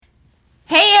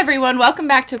everyone, welcome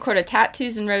back to A Court of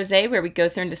Tattoos and Rosé, where we go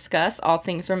through and discuss all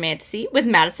things romantasy with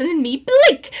Madison and me,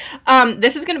 Blake.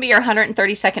 This is going to be our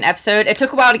 132nd episode. It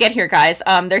took a while to get here, guys.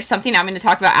 There's something I'm going to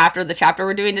talk about after the chapter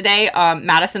we're doing today.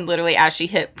 Madison literally, as she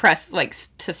hit press,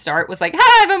 to start, was like,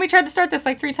 hi, I've only tried to start this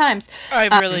 3 times.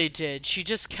 I really did. She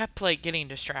just kept, getting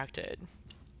distracted.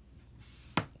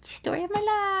 Story of my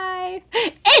life.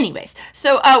 Anyways,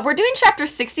 so we're doing chapter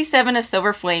 67 of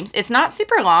Silver Flames. It's not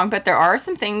super long, but there are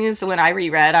some things when I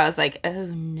reread, I was like, oh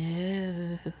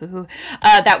no,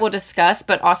 that we'll discuss.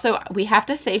 But also, we have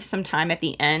to save some time at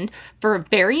the end for a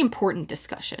very important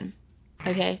discussion.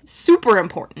 Okay? Super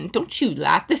important. Don't you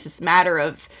laugh. This is a matter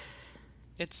of...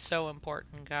 It's so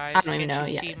important, guys. I don't even know. Can't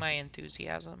you see my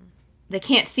enthusiasm? They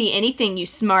can't see anything, you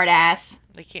smart ass.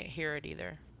 They can't hear it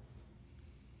either.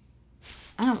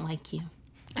 I don't like you.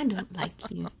 I don't like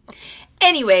you.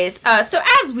 Anyways, so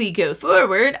as we go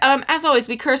forward, as always,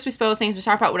 we curse, we spoil things, we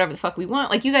talk about whatever the fuck we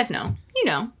want. Like, you guys know. You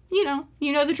know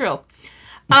the drill.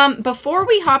 Before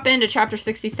we hop into chapter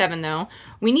 67, though,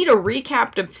 we need a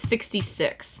recap of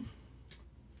 66.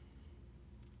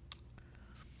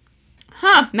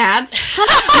 Huh, Mads?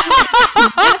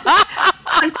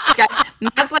 Fun fact, guys.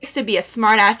 Mads likes to be a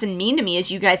smartass and mean to me, as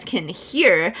you guys can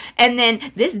hear. And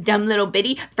then this dumb little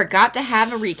bitty forgot to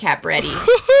have a recap ready.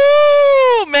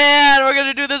 Woohoo! Man, we're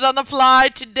gonna do this on the fly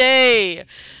today.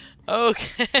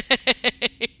 Okay.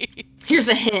 Here's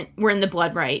a hint. We're in the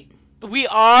blood right. We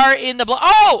are in the blood.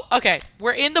 Oh, okay.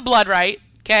 We're in the blood right.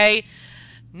 Okay.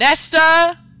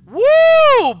 Nesta,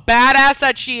 woo! Badass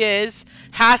that she is,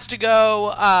 has to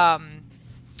go,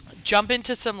 jump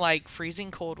into some, freezing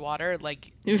cold water.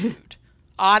 Dude.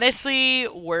 Honestly,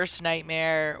 worst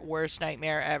nightmare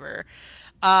ever.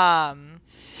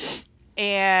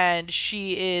 And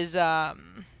she is, I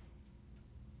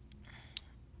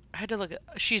had to look at,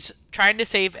 she's trying to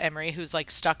save Emerie, who's,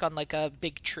 stuck on, a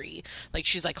big tree.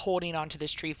 She's, holding onto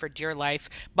this tree for dear life.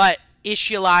 But is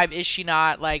she alive? Is she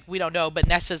not? We don't know. But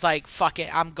Nesta's fuck it,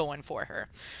 I'm going for her.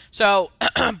 So,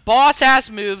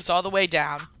 boss-ass moves all the way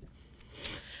down.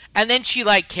 And then she,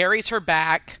 carries her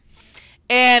back.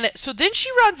 And so then she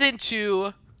runs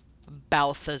into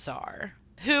Balthazar,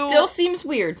 who... Still seems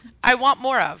weird. I want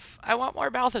more of. I want more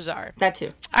Balthazar. That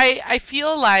too. I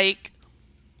feel like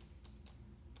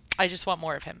I just want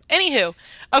more of him. Anywho,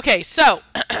 okay, so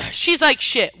she's like,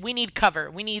 shit, we need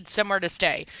cover. We need somewhere to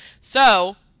stay.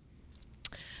 So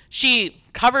she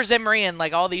covers Emerie in,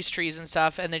 all these trees and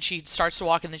stuff, and then she starts to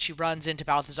walk, and then she runs into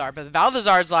Balthazar. But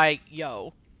Balthazar's like,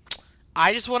 yo,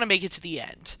 I just want to make it to the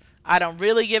end. I don't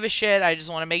really give a shit. I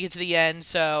just want to make it to the end.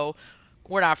 So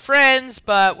we're not friends,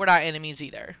 but we're not enemies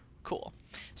either. Cool.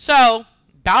 So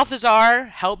Balthazar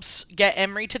helps get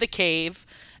Emerie to the cave.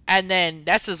 And then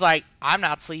Nessa's like, I'm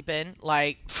not sleeping.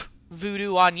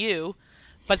 Voodoo on you.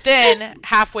 But then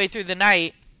halfway through the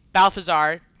night,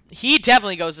 Balthazar, he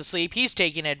definitely goes to sleep. He's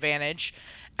taking advantage.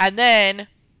 And then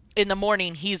in the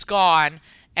morning, he's gone.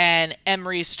 And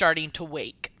Emerie's starting to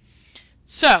wake.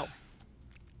 So...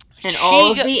 And all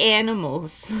of the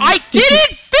animals. I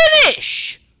didn't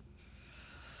finish!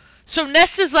 So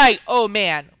Nesta's like, oh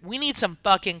man, we need some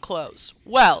fucking clothes.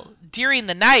 Well, during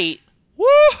the night,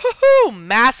 woohoo,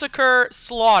 massacre,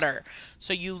 slaughter.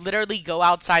 So you literally go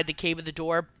outside the cave of the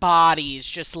door, bodies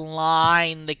just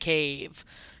line the cave.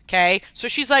 Okay? So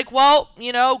she's like, well,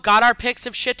 got our picks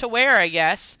of shit to wear, I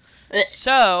guess.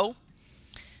 So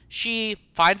she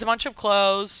finds a bunch of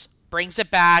clothes, brings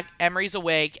it back, Emerie's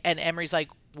awake, and Emerie's like,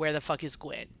 where the fuck is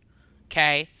Gwyn?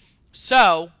 Okay.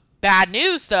 So, bad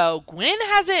news though, Gwyn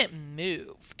hasn't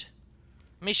moved.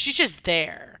 I mean, she's just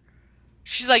there.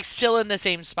 She's still in the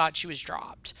same spot she was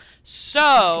dropped.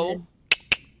 So,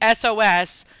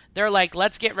 SOS, they're like,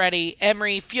 let's get ready.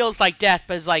 Emerie feels like death,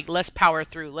 but is like, let's power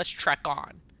through. Let's trek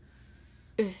on.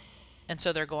 And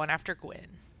so they're going after Gwyn.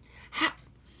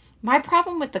 My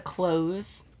problem with the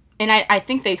clothes... And I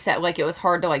think they said, it was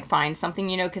hard to, find something,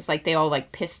 because, they all,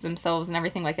 pissed themselves and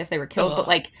everything, as they were killed. Ugh.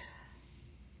 But,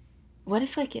 what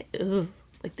if,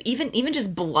 even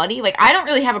just bloody? I don't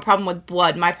really have a problem with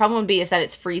blood. My problem would be is that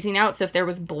it's freezing out, so if there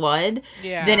was blood,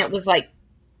 then it was,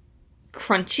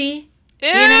 crunchy.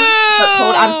 Ew! But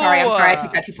cold. I'm sorry, I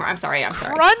took that too far. I'm sorry.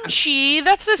 Crunchy?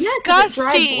 That's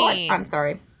disgusting. Yeah,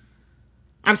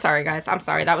 I'm sorry, guys. I'm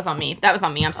sorry. That was on me.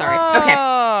 I'm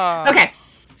sorry. Okay.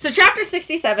 So chapter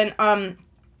 67,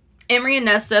 Emerie and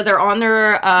Nesta, they're on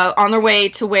their way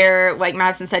to where,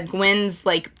 Madison said, Gwyn's,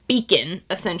 beacon,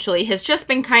 essentially, has just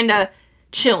been kind of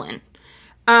chilling.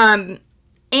 And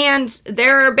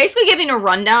they're basically giving a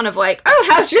rundown of, oh,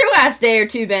 how's your last day or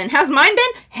two been? How's mine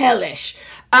been? Hellish.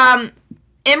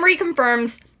 Emerie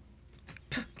confirms...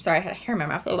 Sorry, I had a hair in my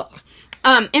mouth.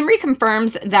 Emerie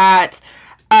confirms that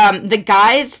the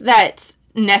guys that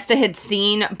Nesta had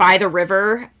seen by the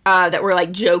river that were,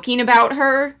 like, joking about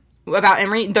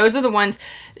Emerie, those are the ones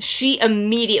she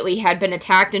immediately had been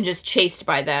attacked and just chased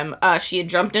by them. She had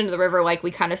jumped into the river like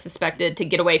we kind of suspected to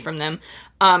get away from them.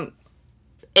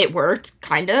 It worked,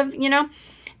 kind of, you know?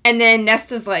 And then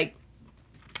Nesta's like,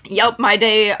 yep,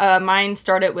 mine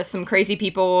started with some crazy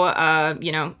people,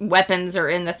 you know, weapons are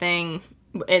in the thing,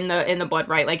 in the blood,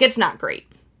 right? Like, it's not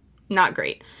great. Not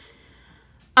great.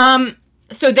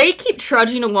 So they keep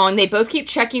trudging along. They both keep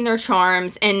checking their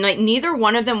charms, and, like, neither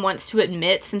one of them wants to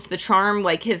admit, since the charm,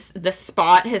 like, the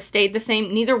spot has stayed the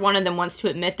same, neither one of them wants to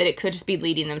admit that it could just be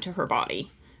leading them to her body,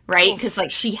 right? Because,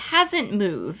 like, she hasn't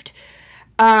moved.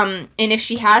 And if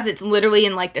she has, it's literally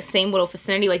in, like, the same little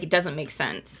vicinity. Like, it doesn't make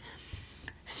sense.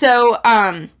 So,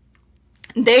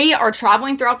 they are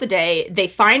traveling throughout the day. They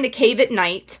find a cave at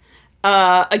night.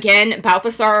 Again,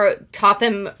 Balthasar taught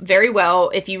them very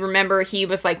well. If you remember, he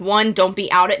was like, one, don't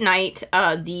be out at night.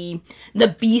 The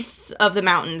beasts of the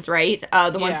mountains, right?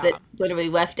 The ones that literally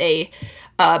left a,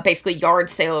 basically yard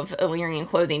sale of Illyrian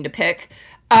clothing to pick.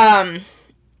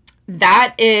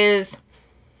 That is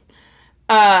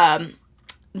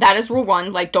rule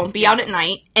one, like, don't be out at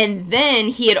night. And then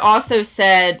he had also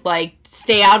said, like,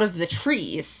 stay out of the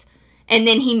trees. And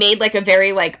then he made, like, a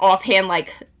very, like, offhand,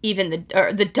 like, even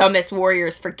the dumbest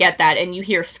warriors forget that, and you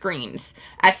hear screams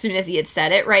as soon as he had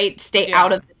said it, right? Stay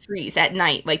out of the trees at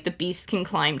night, like, the beast can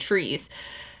climb trees.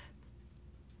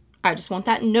 I just want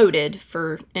that noted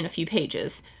in a few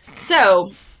pages.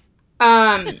 So,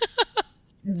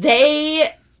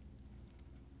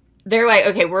 they're like,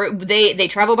 okay, they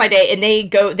travel by day, and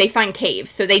they find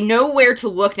caves. So they know where to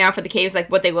look now for the caves,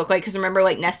 like, what they look like. Because remember,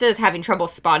 like, Nesta is having trouble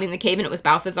spotting the cave, and it was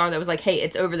Balthazar that was like, hey,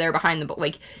 it's over there behind the,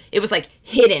 like, it was, like,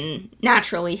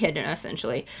 naturally hidden,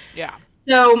 essentially. Yeah.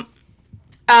 So,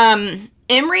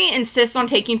 Emerie insists on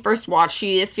taking first watch.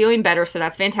 She is feeling better, so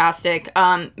that's fantastic.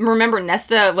 Remember,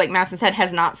 Nesta, like Madison said,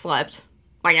 has not slept,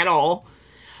 like, at all.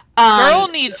 Girl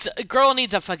needs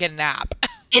a fucking nap.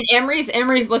 And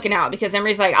Emerie's looking out, because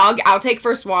Emerie's like, I'll take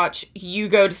first watch, you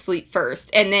go to sleep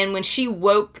first. And then when she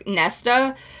woke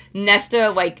Nesta,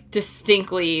 like,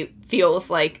 distinctly feels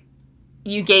like,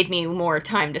 you gave me more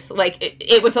time to, like,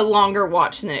 it was a longer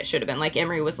watch than it should have been. Like,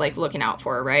 Emerie was, like, looking out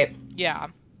for her, right? Yeah.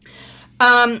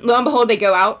 Lo and behold, they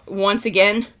go out once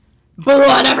again.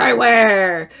 Blood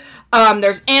everywhere!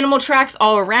 There's animal tracks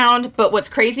all around, but what's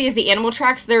crazy is the animal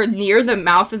tracks, they're near the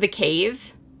mouth of the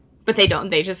cave, but they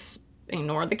just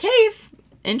ignore the cave.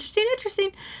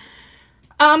 Interesting.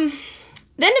 Then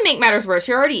to make matters worse,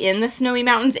 you're already in the snowy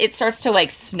mountains. It starts to,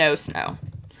 like, snow.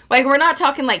 Like, we're not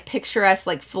talking, like, picturesque,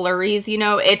 like, flurries, you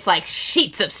know? It's, like,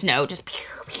 sheets of snow, just pew,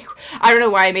 pew. I don't know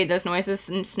why I made those noises,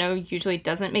 and snow usually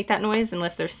doesn't make that noise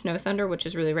unless there's snow thunder, which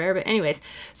is really rare, but anyways.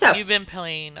 So, you've been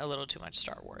playing a little too much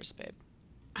Star Wars, babe.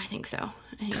 I think so.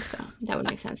 That would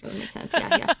make sense.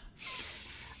 Yeah.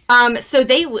 So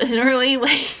they literally,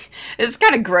 like, it's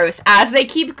kind of gross. As they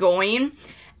keep going,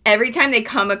 every time they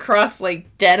come across,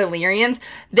 like, dead Illyrians,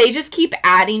 they just keep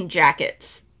adding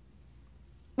jackets.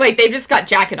 Like, they've just got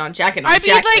jacket on. I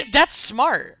mean, like, that's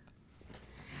smart.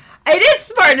 It is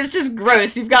smart. It's just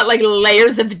gross. You've got, like,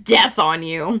 layers of death on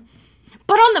you.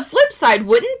 But on the flip side,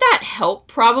 wouldn't that help,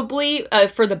 probably,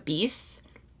 for the beasts?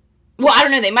 Well, I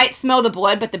don't know. They might smell the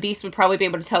blood, but the beast would probably be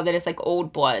able to tell that it's, like,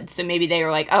 old blood. So maybe they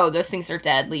were like, oh, those things are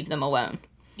dead. Leave them alone.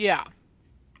 Yeah.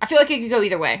 I feel like it could go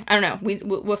either way. I don't know.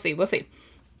 We'll see.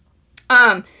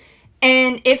 And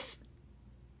it's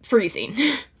freezing.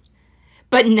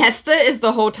 But Nesta is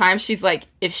the whole time, she's like,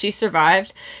 if she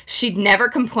survived, she'd never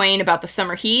complain about the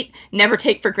summer heat, never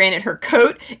take for granted her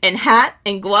coat and hat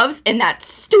and gloves and that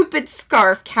stupid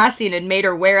scarf Cassian had made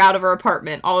her wear out of her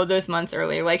apartment all of those months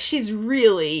earlier. Like, she's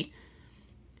really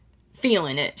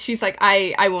feeling it. She's like,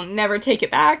 I will never take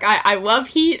it back. I love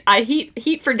heat. I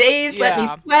heat for days. Yeah. Let me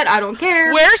sweat. I don't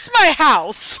care. Where's my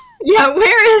house? Yeah,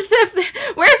 where's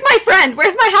my friend?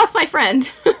 Where's my house, my friend?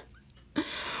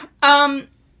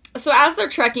 So as they're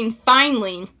trekking,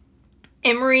 finally,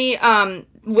 Emerie,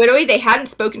 literally, they hadn't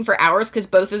spoken for hours because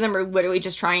both of them are literally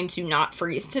just trying to not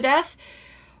freeze to death.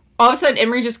 All of a sudden,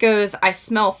 Emerie just goes, I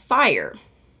smell fire.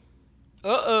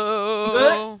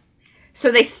 Uh-oh. So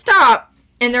they stop,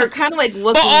 and they're kind of like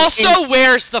looking. But also,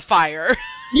 where's the fire?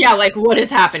 Yeah, like, what is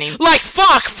happening? Like,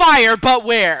 fuck, fire, but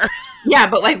where? Yeah,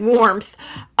 but, like, warmth.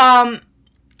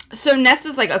 So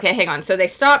Nesta's like, okay, hang on. So they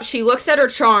stop, she looks at her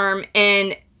charm,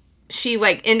 and she,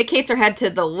 like, indicates her head to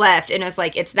the left, and is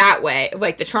like, it's that way.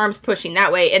 Like, the charm's pushing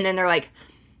that way, and then they're like,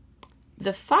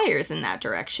 the fire's in that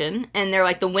direction, and they're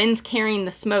like, the wind's carrying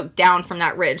the smoke down from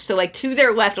that ridge. So, like, to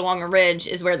their left along a ridge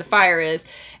is where the fire is,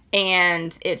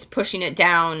 and it's pushing it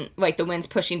down, like, the wind's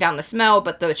pushing down the smell,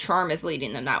 but the charm is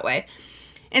leading them that way.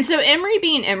 And so Emerie,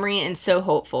 being Emerie and so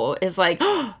hopeful, is like,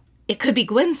 oh, it could be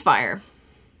Gwyn's fire.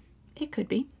 It could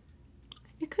be.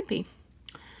 It could be.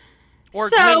 Or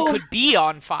Gwyn could be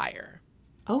on fire.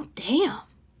 Oh, damn.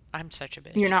 I'm such a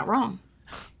bitch. You're not wrong.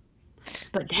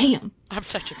 But damn. I'm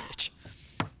such a bitch.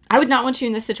 I would not want you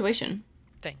in this situation.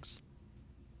 Thanks.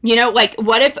 You know, like,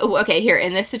 what if... Okay, here,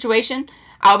 in this situation,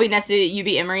 I'll be Nesta, you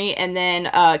be Emerie, and then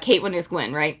Caitlin is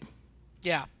Gwyn, right?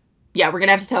 Yeah. Yeah, we're going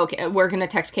to have to we're going to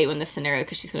text Caitlin this scenario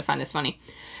because she's going to find this funny.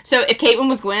 So, if Caitlin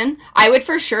was Gwyn, I would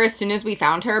for sure, as soon as we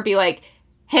found her, be like,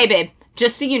 hey, babe,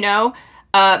 just so you know,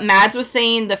 Mads was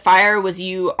saying the fire was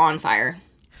you on fire.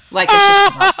 Like,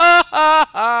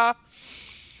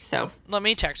 so. Let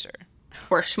me text her.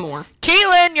 Or Schmore.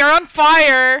 Caitlin, you're on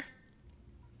fire.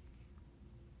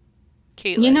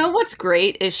 Caitlin. You know what's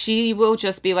great is she will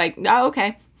just be like, oh,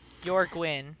 okay. You're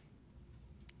Gwyn.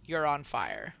 You're on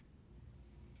fire.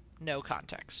 No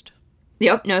context.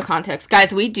 Yep, no context.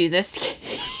 Guys, we do this to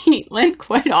Caitlin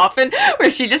quite often, where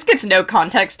she just gets no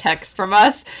context text from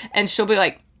us, and she'll be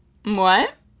like,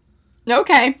 what?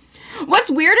 Okay.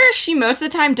 What's weirder is she most of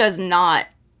the time does not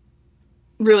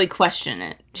really question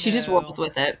it. She just rolls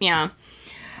with it. Yeah.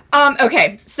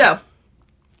 Okay, so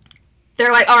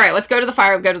they're like, all right, let's go to the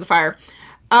fire, go to the fire.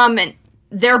 And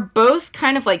they're both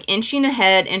kind of like inching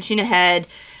ahead.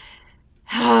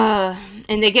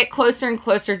 And they get closer and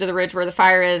closer to the ridge where the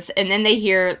fire is, and then they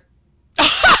hear...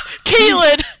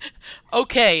 Caitlin!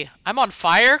 Okay, I'm on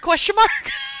fire, question mark?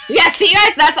 Yeah, see,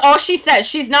 guys, that's all she says.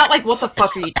 She's not like, what the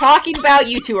fuck are you talking about?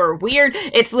 You two are weird.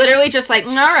 It's literally just like,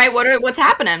 all right, what's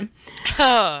happening?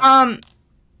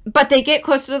 But they get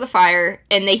closer to the fire,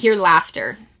 and they hear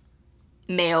laughter.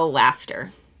 Male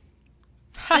laughter.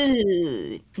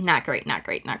 Ooh, not great.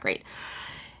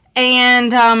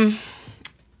 And,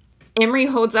 Emerie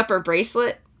holds up her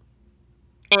bracelet,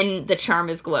 and the charm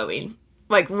is glowing.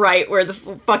 Like, right where the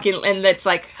fucking... And it's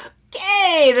like,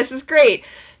 okay, this is great.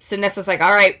 So Nesta's like,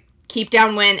 all right, keep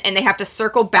downwind, and they have to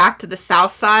circle back to the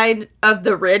south side of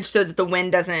the ridge so that the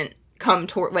wind doesn't come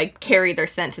toward, like, carry their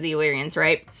scent to the Illyrians,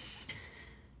 right?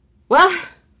 Well.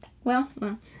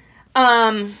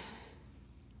 A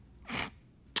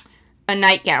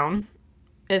nightgown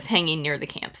is hanging near the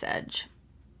camp's edge.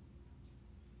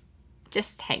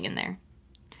 Just hanging there.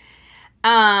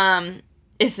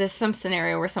 Is this some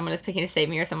scenario where someone is picking to save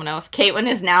me or someone else? Caitlin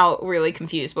is now really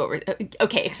confused.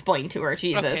 Okay, explain to her.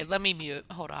 Jesus. Okay, let me mute.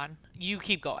 Hold on. You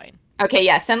keep going. Okay,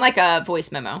 yeah, send like a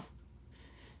voice memo.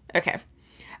 Okay.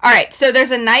 All right, so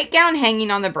there's a nightgown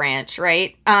hanging on the branch,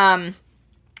 right?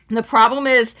 The problem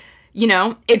is, you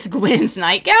know, it's Gwyn's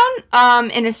nightgown,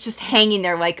 and it's just hanging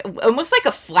there like, almost like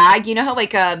a flag. You know how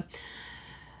like a...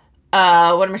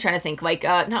 what am I trying to think? Like,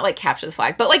 not like capture the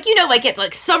flag, but like, you know, like at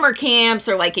like summer camps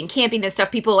or like in camping and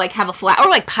stuff, people like have a flag, or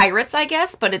like pirates, I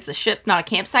guess, but it's a ship, not a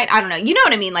campsite. I don't know. You know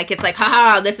what I mean? Like, it's like,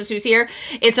 haha, this is who's here.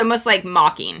 It's almost like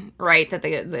mocking, right? That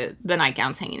the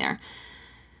nightgown's hanging there.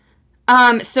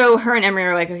 So her and Emerie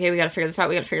are like, okay, we gotta figure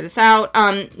this out.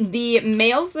 The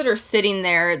males that are sitting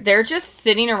there, they're just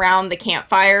sitting around the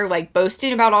campfire, like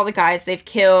boasting about all the guys they've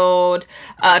killed,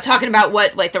 talking about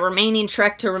what, like the remaining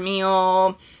trek to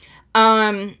Ramil.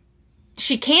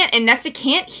 She can't, and Nesta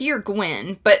can't hear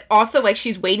Gwyn, but also, like,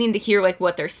 she's waiting to hear, like,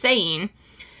 what they're saying,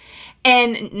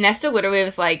 and Nesta literally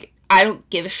was like, I don't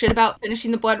give a shit about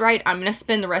finishing the blood rite, I'm gonna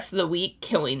spend the rest of the week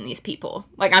killing these people,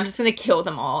 like, I'm just gonna kill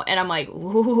them all, and I'm like,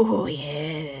 ooh,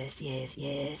 yes,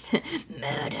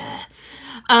 murder.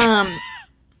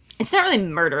 It's not really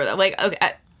murder, though, like,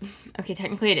 okay,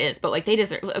 technically it is, but, like, they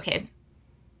deserve, okay,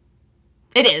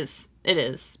 it is,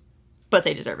 but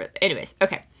they deserve it, anyways,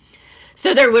 okay.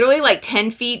 So they're literally like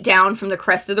 10 feet down from the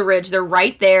crest of the ridge. They're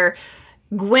right there.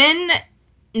 Gwyn,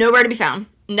 nowhere to be found.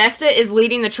 Nesta is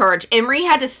leading the charge. Emerie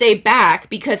had to stay back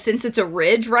because since it's a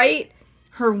ridge, right,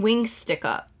 her wings stick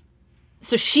up.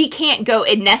 So she can't go.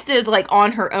 And Nesta is like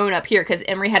on her own up here because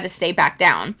Emerie had to stay back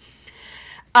down.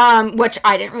 Which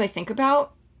I didn't really think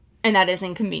about. And that is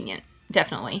inconvenient.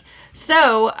 Definitely.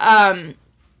 So,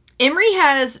 Emerie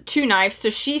has 2 knives,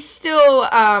 so she's still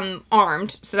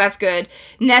armed, so that's good.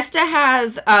 Nesta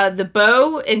has the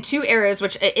bow and 2 arrows,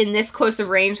 which in this close of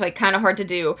range, like, kind of hard to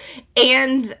do,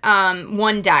 and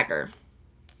 1 dagger.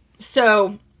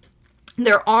 So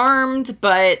they're armed,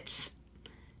 but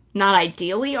not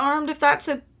ideally armed, if that's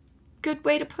a good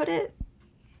way to put it.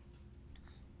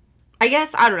 I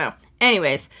guess, I don't know.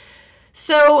 Anyways,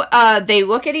 So they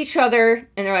look at each other,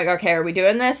 and they're like, okay, are we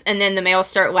doing this? And then the males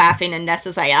start laughing, and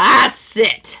Nesta's like, that's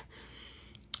it.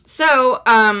 So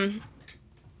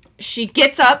she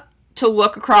gets up to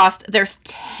look across. There's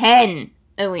 10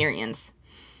 Illyrians.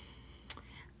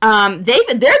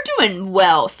 They're doing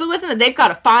well. So listen, they've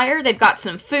got a fire, they've got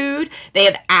some food, they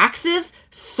have axes,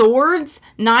 swords,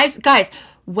 knives. Guys,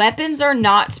 weapons are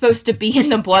not supposed to be in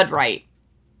the blood right.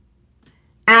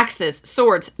 Axes,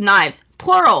 swords, knives,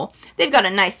 plural. They've got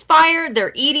a nice fire,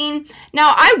 they're eating.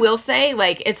 Now, I will say,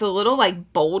 like, it's a little,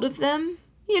 like, bold of them,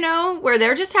 you know, where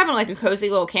they're just having, like, a cozy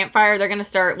little campfire. They're gonna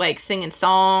start, like, singing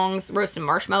songs, roasting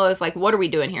marshmallows. Like, what are we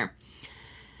doing here?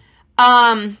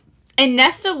 And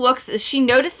Nesta she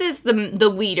notices the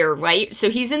leader, right? So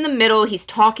he's in the middle, he's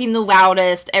talking the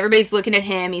loudest, everybody's looking at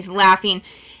him, he's laughing,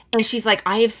 and she's like,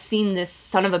 I have seen this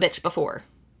son of a bitch before.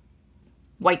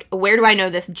 Like, where do I know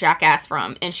this jackass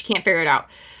from? And she can't figure it out.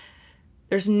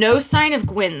 There's no sign of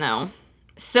Gwyn, though.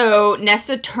 So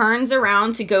Nesta turns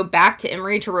around to go back to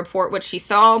Emerie to report what she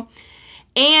saw,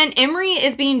 and Emerie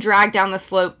is being dragged down the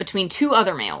slope between 2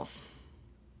 other males.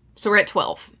 So we're at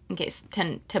 12. In case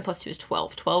 10 plus 2 is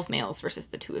 12. 12 males versus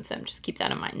the 2 of them. Just keep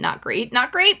that in mind. Not great,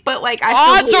 but like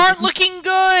odds aren't looking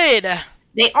good.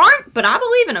 They aren't, but I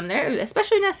believe in them. They're,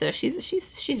 especially Nesta.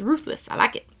 She's ruthless. I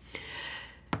like it.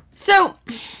 So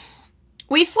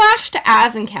we flash to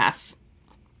Az and Cass.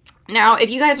 Now, if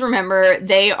you guys remember,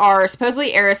 they are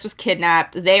supposedly Eris was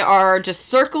kidnapped. They are just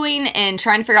circling and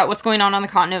trying to figure out what's going on the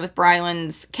continent with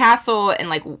Bryland's castle, and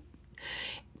like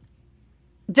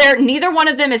neither one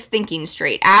of them is thinking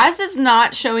straight. Az is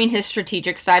not showing his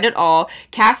strategic side at all.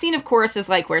 Cassian, of course, is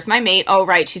like, where's my mate? Oh,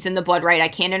 right, she's in the blood right. I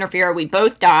can't interfere. We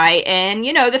both die. And,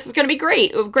 you know, this is going to be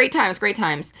great. Great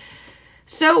times.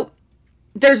 So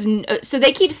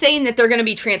they keep saying that they're going to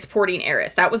be transporting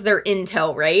Eris. That was their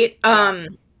intel, right?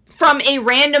 From a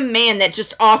random man that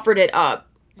just offered it up.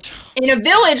 In a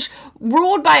village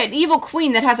ruled by an evil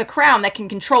queen that has a crown that can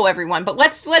control everyone. But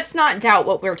let's not doubt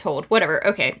what we're told. Whatever.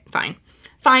 Okay, fine.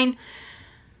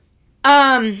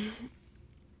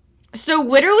 So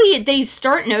literally they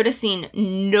start noticing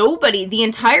nobody, the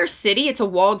entire city, it's a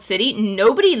walled city,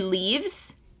 nobody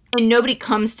leaves and nobody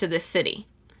comes to this city.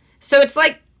 So it's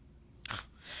like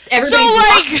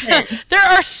everybody's there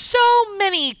are so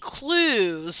many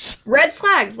clues. Red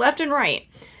flags left and right.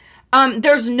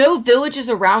 There's no villages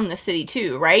around the city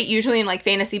too, right? Usually in like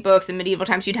fantasy books and medieval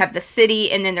times, you'd have the city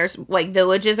and then there's like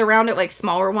villages around it, like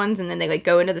smaller ones, and then they like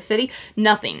go into the city.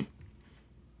 Nothing.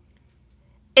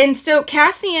 And so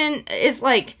Cassian is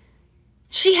like,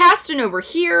 she has to know we're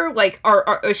here. Like,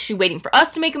 is she waiting for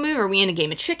us to make a move? Are we in a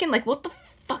game of chicken? Like, what the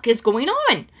fuck is going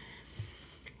on?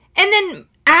 And then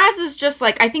Az is just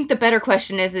like, I think the better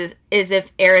question is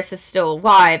if Eris is still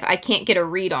alive. I can't get a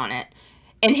read on it.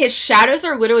 And his shadows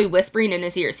are literally whispering in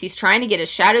his ears. He's trying to get his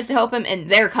shadows to help him, and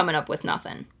they're coming up with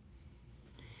nothing.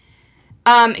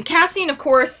 Cassian, of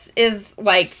course, is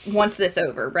like, wants this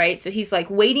over, right? So he's like,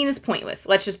 waiting is pointless.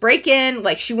 Let's just break in.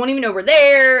 Like, she won't even know we're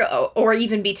there, or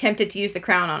even be tempted to use the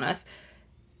crown on us.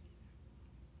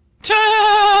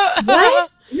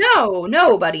 What?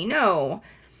 No, buddy, no.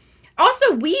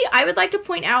 Also, I would like to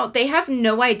point out, they have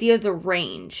no idea the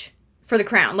range for the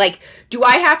crown. Like, do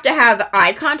I have to have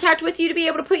eye contact with you to be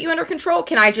able to put you under control?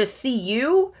 Can I just see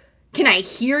you? Can I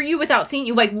hear you without seeing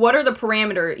you? Like, what are the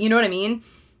parameters, you know what I mean,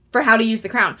 for how to use the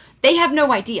crown? They have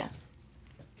no idea.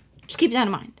 Just keep that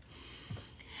in mind.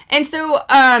 And so,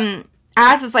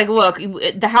 Az is like, look,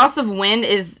 the House of Wind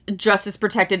is just as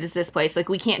protected as this place. Like,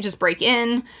 we can't just break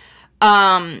in.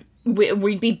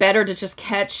 We'd be better to just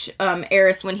catch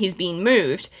Eris when he's being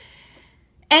moved.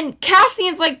 And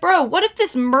Cassian's like, bro, what if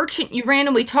this merchant you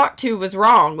randomly talked to was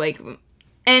wrong? Like,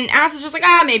 and Az is just like,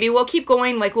 maybe we'll keep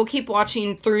going. Like, we'll keep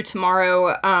watching through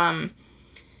tomorrow. And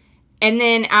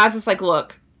then Az is like,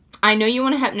 look, I know you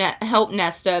want to help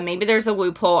Nesta. Maybe there's a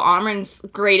loophole. Amren's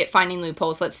great at finding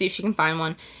loopholes. Let's see if she can find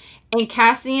one. And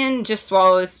Cassian just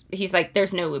swallows. He's like,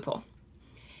 there's no loophole.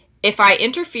 If I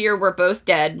interfere, we're both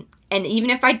dead. And even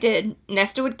if I did,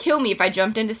 Nesta would kill me if I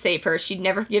jumped in to save her. She'd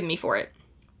never forgive me for it.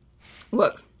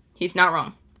 Look, he's not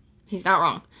wrong. He's not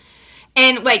wrong.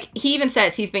 And, like, he even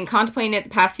says he's been contemplating it the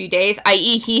past few days,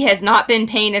 i.e. he has not been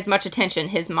paying as much attention.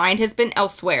 His mind has been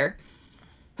elsewhere.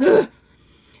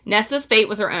 Nesta's fate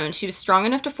was her own. She was strong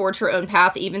enough to forge her own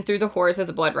path, even through the horrors of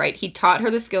the blood rite. He taught her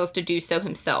the skills to do so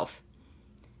himself.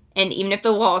 And even if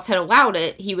the laws had allowed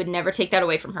it, he would never take that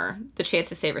away from her, the chance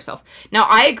to save herself. Now,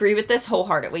 I agree with this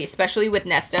wholeheartedly, especially with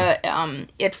Nesta.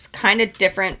 It's kind of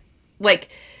different. Like,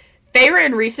 Feyre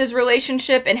and Rhys's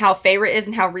relationship and how Feyre is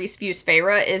and how Rhys views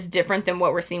Feyre is different than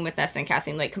what we're seeing with Nesta and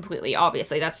Cassian. Like, completely,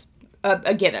 obviously. That's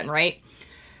a given, right?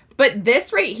 But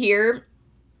this right here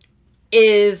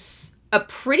is a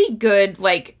pretty good,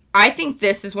 like, I think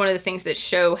this is one of the things that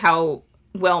show how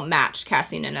well matched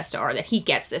Cassian and Nesta are, that he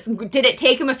gets this. Did it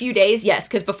take him a few days? Yes,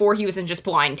 because before he was in just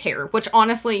blind terror, which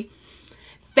honestly,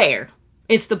 fair.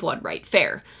 It's the blood right,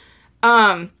 fair.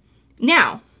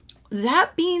 Now,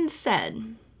 that being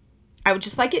said, I would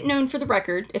just like it known for the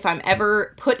record, if I'm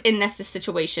ever put in Nesta's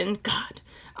situation, God,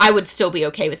 I would still be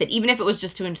okay with it, even if it was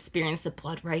just to experience the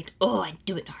blood right. Oh, I'd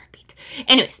do it in a heartbeat.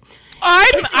 Anyways.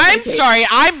 I'm sorry,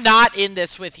 I'm not in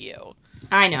this with you.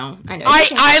 I know.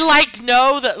 I like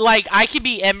know that like I could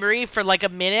be Emerie for like a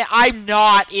minute. I'm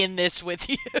not in this with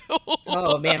you.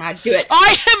 Oh man, I'd do it.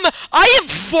 I am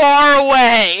far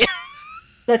away.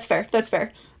 That's fair.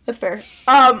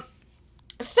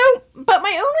 So, but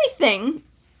my only thing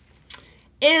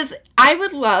is I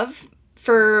would love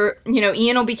for,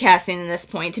 Ian will be casting in this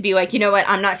point to be like, you know what,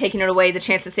 I'm not taking it away, the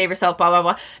chance to save herself, blah, blah,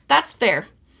 blah. That's fair.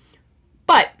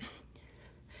 But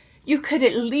you could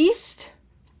at least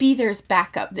be there's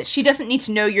backup, that she doesn't need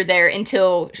to know you're there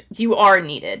until you are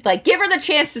needed. Like, give her the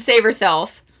chance to save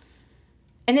herself.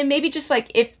 And then maybe just,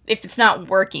 like, if it's not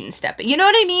working, step it. You know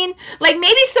what I mean? Like,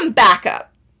 maybe some backup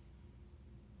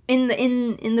in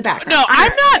the background. No,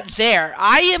 I'm not there.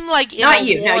 I am, like, in not a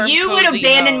you. warm, No, you would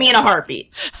abandon me in a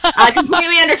heartbeat. I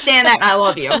completely understand that, and I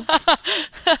love you.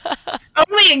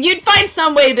 Only, you'd find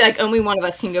some way to be like, only one of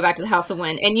us can go back to the House of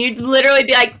Gwyn, and you'd literally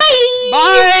be like, bye!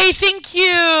 Bye, thank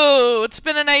you! It's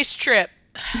been a nice trip.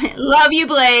 Love you,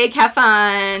 Blake. Have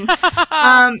fun.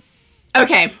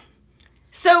 Okay.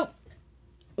 So,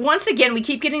 once again, we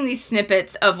keep getting these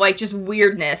snippets of, like, just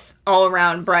weirdness all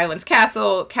around Brylon's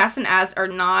castle. Cass and Az are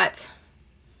not...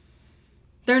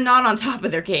 They're not on top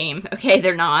of their game. Okay,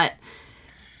 they're not.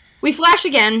 We flash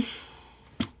again.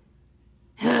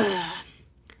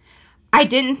 I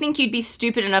didn't think you'd be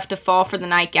stupid enough to fall for the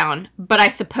nightgown, but I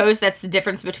suppose that's the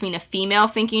difference between a female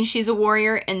thinking she's a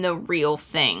warrior and the real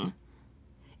thing.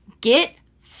 Get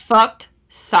fucked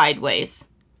sideways.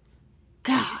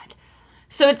 God.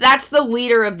 So that's the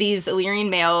leader of these Illyrian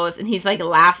males, and he's, like,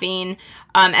 laughing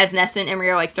as Nesta and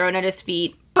Emerie are, like, thrown at his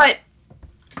feet. But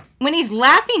when he's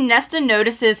laughing, Nesta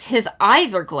notices his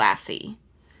eyes are glassy.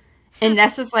 And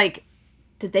Nesta's like,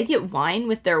 did they get wine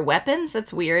with their weapons?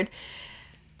 That's weird.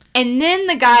 And then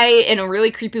the guy, in a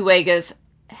really creepy way, goes,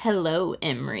 hello,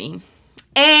 Emerie.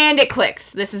 And it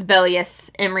clicks. This is Bellius,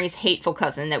 Emerie's hateful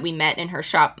cousin that we met in her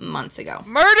shop months ago.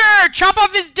 Murder! Chop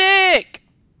off his dick!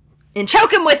 And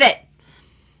choke him with it!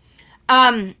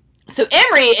 So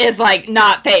Emerie is, like,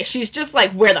 not faced. She's just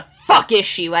like, where the fuck is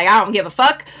she? Like, I don't give a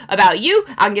fuck about you.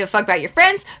 I don't give a fuck about your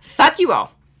friends. Fuck you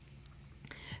all.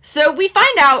 So we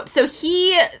find out,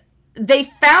 they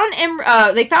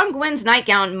found Gwyn's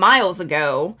nightgown miles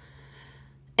ago.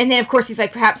 And then, of course, he's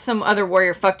like, perhaps some other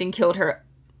warrior fucked and killed her.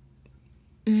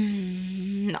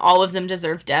 All of them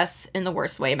deserve death in the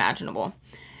worst way imaginable.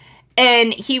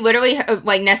 And he literally,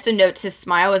 like, Nesta notes his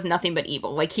smile is nothing but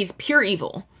evil. Like, he's pure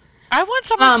evil. I want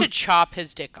someone to chop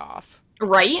his dick off.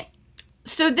 Right?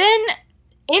 So then,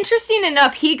 interesting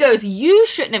enough, he goes, you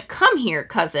shouldn't have come here,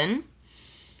 cousin.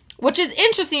 Which is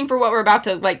interesting for what we're about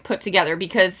to, like, put together,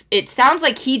 because it sounds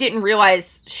like he didn't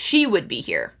realize she would be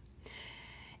here.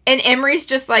 And Emerie's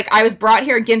just like, I was brought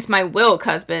here against my will,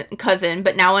 cousin,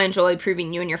 but now I enjoy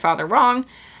proving you and your father wrong.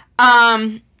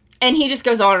 And he just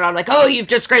goes on and on, like, oh, you've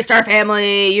disgraced our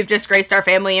family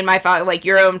and my father, like,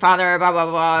 your own father, blah, blah,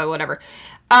 blah, whatever.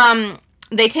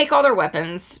 They take all their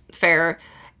weapons, fair.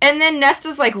 And then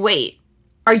Nesta's like, wait,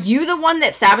 are you the one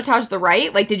that sabotaged the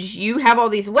rite? Like, did you have all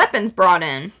these weapons brought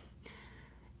in?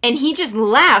 And he just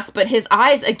laughs, but his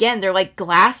eyes, again, they're, like,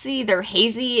 glassy, they're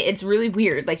hazy. It's really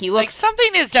weird. Like, he looks... Like,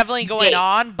 something is definitely going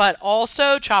on, but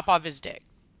also chop off his dick.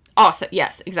 Also,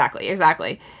 yes,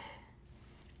 exactly.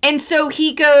 And so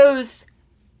he goes,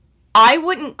 I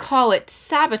wouldn't call it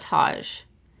sabotage,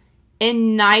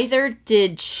 and neither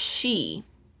did she.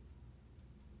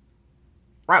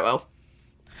 Bravo.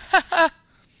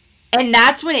 And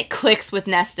that's when it clicks with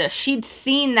Nesta. She'd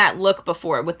seen that look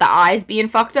before, with the eyes being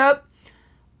fucked up,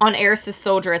 on Eris's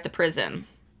soldier at the prison.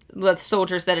 The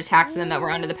soldiers that attacked them that were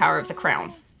under the power of the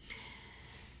crown.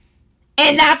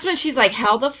 And that's when she's like,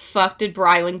 how the fuck did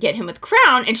Brylon get him with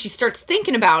crown? And she starts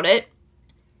thinking about it.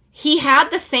 He had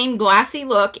the same glassy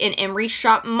look in Emerie's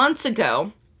shop months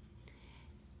ago.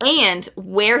 And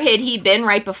where had he been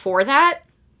right before that?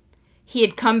 He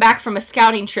had come back from a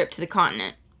scouting trip to the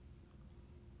continent.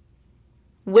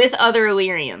 With other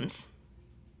Illyrians.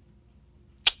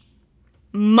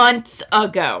 Months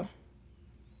ago.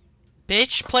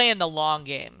 Bitch playing the long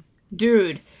game.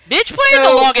 Dude. Bitch playing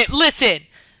the long game. Listen.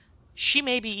 She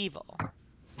may be evil.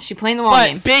 She's playing the long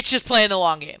game. Bitch is playing the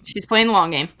long game. She's playing the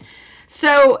long game.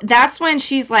 So that's when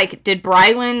she's like, did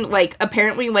Brylan, like,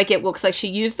 apparently, like, it looks like she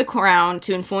used the crown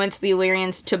to influence the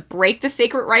Illyrians to break the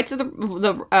sacred rites of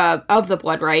the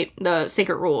blood right, the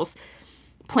sacred rules,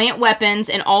 plant weapons,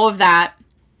 and all of that.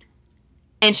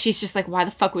 And she's just like, why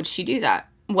the fuck would she do that?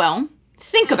 Well,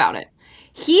 think about it.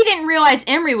 He didn't realize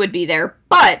Emerie would be there,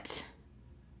 but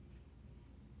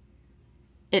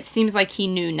it seems like he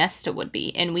knew Nesta would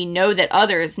be, and we know that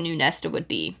others knew Nesta would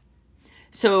be.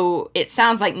 So it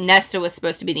sounds like Nesta was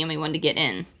supposed to be the only one to get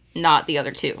in, not the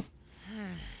other two.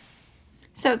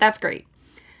 So that's great.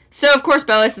 So of course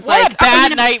Bellis is what a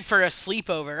bad night for a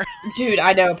sleepover. Dude,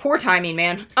 I know. Poor timing,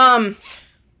 man.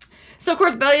 So of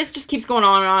course Bellis just keeps going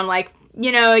on and on, like,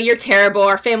 you know, you're terrible.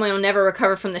 Our family will never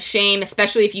recover from the shame,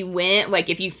 especially if you win. Like,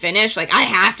 if you finish, like, I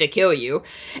have to kill you.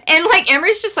 And, like,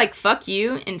 Emerie's just like, fuck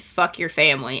you and fuck your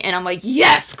family. And I'm like,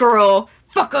 yes, girl.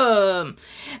 Fuck them.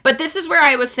 But this is where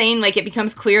I was saying, like, it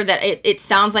becomes clear that it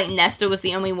sounds like Nesta was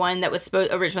the only one that was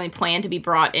originally planned to be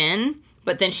brought in.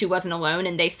 But then she wasn't alone,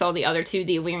 and they saw the other two.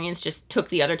 The Illyrians just took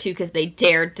the other two because they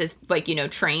dared to, like, you know,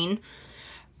 train.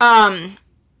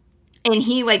 And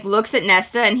he, like, looks at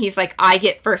Nesta, and he's like, I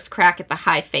get first crack at the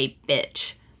high fae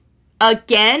bitch.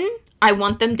 Again, I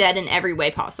want them dead in every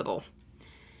way possible.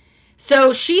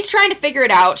 So she's trying to figure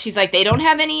it out. She's like, they don't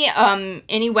have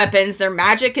any weapons. Their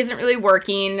magic isn't really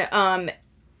working.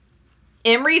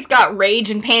 Emerie's got rage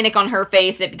and panic on her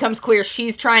face. It becomes clear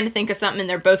she's trying to think of something, and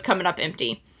they're both coming up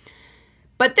empty.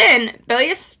 But then,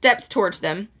 Bellius steps towards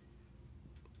them,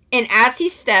 and as he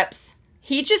steps,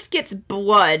 he just gets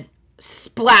blood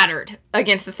splattered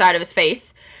against the side of his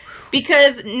face,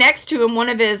 because next to him, one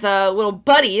of his little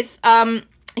buddies,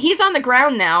 he's on the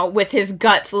ground now with his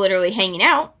guts literally hanging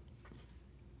out.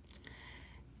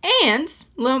 And,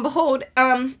 lo and behold,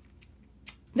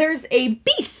 there's a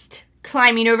beast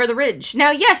climbing over the ridge. Now,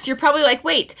 yes, you're probably like,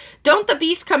 wait, don't the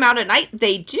beasts come out at night?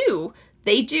 They do.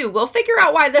 They do. We'll figure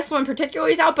out why this one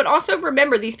particularly is out, but also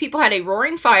remember, these people had a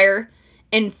roaring fire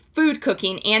and food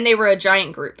cooking, and they were a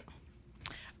giant group.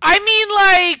 I mean,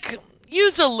 like,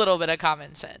 use a little bit of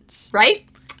common sense. Right?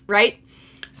 Right?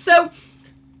 So,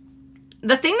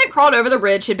 the thing that crawled over the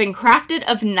ridge had been crafted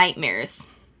of nightmares.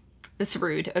 That's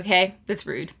rude, okay? That's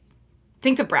rude.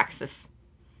 Think of Braxis.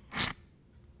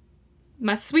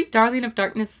 My sweet darling of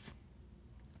darkness.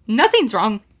 Nothing's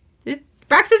wrong.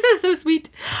 Braxis is so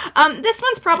sweet. This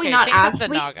one's probably not as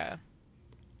sweet. Naga.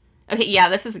 Okay, yeah,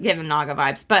 this is giving Naga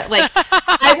vibes, but, like,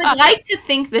 I would like to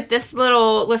think that this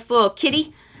little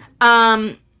kitty,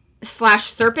 slash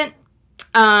serpent,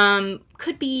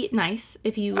 could be nice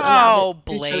if you allowed it.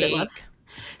 Blake.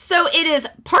 So it is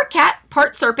part cat,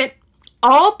 part serpent,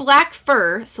 all black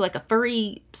fur, so like a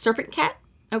furry serpent cat.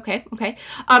 Okay.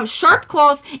 Sharp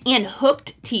claws and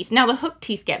hooked teeth. Now the hooked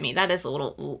teeth get me. That's a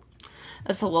little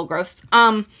gross.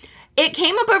 It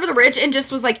came up over the ridge and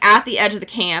just was, like, at the edge of the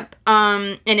camp.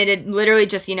 And it had literally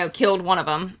just, you know, killed one of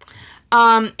them.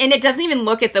 And it doesn't even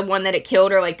look at the one that it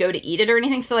killed or, like, go to eat it or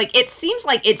anything. So, like, it seems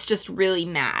like it's just really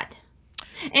mad.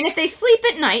 And if they sleep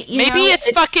at night, maybe it's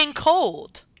fucking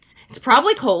cold. It's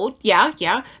probably cold.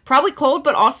 Yeah. Probably cold,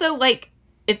 but also, like,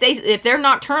 if they're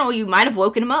nocturnal, you might have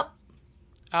woken them up.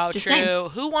 Oh, just true. saying.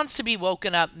 Who wants to be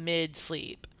woken up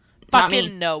mid-sleep? Not me.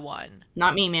 Fucking no one.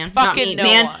 Not me, man. Fucking Not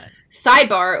me. no one.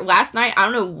 Sidebar, last night, I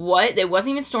don't know what, it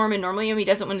wasn't even storming. Normally, he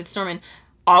doesn't when it's storming.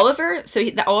 Oliver,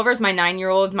 Oliver's my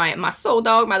 9-year-old, my soul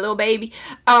dog, my little baby.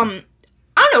 I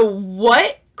don't know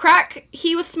what crack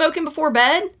he was smoking before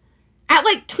bed. At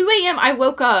like 2 a.m., I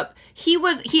woke up. He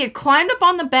had climbed up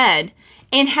on the bed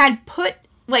and had put,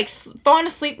 like, fallen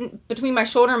asleep between my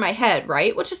shoulder and my head,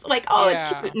 right? Which is like, oh, yeah.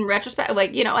 It's cute in retrospect.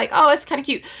 Like, you know, like, oh, it's kind of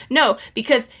cute. No,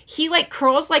 because he, like,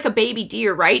 curls like a baby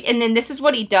deer, right? And then this is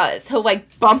what he does. He'll,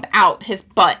 like, bump out his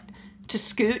butt to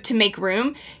scoot to make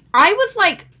room. I was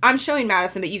like, I'm showing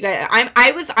Madison, but you guys,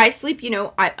 I sleep, you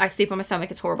know, I sleep on my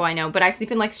stomach. It's horrible, I know. But I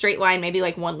sleep in, like, straight line, maybe,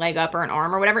 like, one leg up or an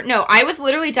arm or whatever. No, I was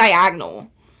literally diagonal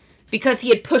because he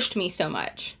had pushed me so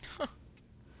much.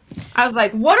 I was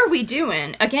like, what are we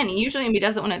doing? Again, usually he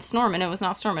does it when it's storming. It was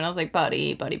not storming. I was like,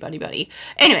 buddy.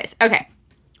 Anyways, okay.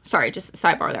 Sorry, just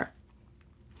sidebar there.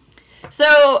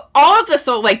 So, all of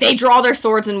the like, they draw their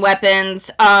swords and weapons.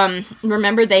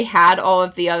 Remember, they had all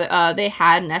of the other, they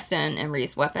had Nesta and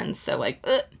Emerie's weapons. So, like,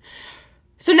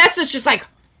 So, Nesta's just like,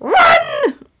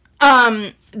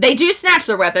 run! They do snatch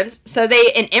their weapons. So,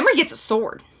 and Emerie gets a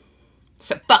sword.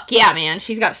 So, fuck yeah, man.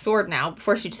 She's got a sword now.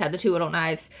 Before, she just had the two little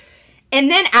knives. And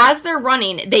then as they're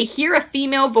running, they hear a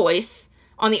female voice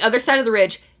on the other side of the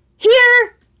ridge.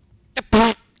 Here!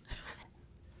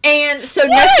 And so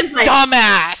what Nesta's a like,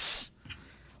 dumbass!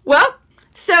 Well,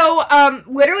 So,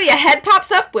 literally a head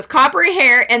pops up with coppery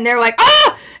hair, and they're like,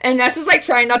 ah! And Nessa's like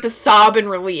trying not to sob in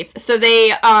relief. So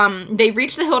they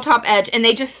reach the hilltop edge, and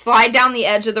they just slide down the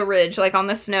edge of the ridge, like on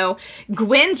the snow.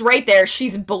 Gwyn's right there.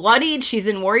 She's bloodied. She's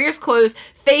in warrior's clothes,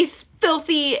 face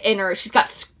filthy, and she's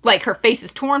got, like, her face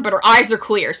is torn, but her eyes are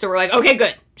clear. So we're like, okay,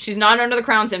 good. She's not under the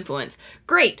crown's influence.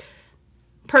 Great.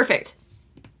 Perfect.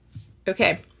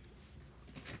 Okay.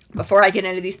 Before I get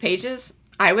into these pages,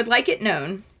 I would like it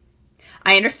known.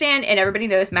 I understand, and everybody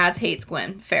knows Mads hates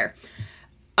Gwyn. Fair.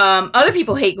 Other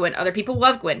people hate Gwyn. Other people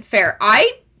love Gwyn. Fair.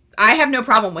 I have no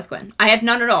problem with Gwyn. I have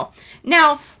none at all.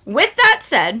 Now, with that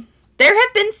said, there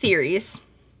have been theories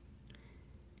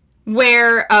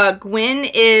where Gwyn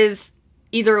is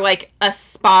either like a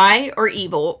spy or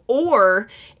evil, or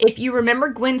if you remember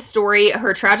Gwyn's story,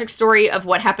 her tragic story of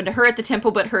what happened to her at the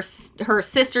temple, but her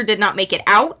sister did not make it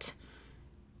out.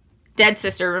 Dead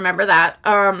sister, remember that.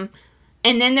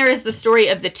 And then there is the story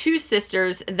of the two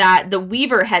sisters that the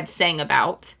Weaver had sang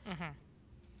about,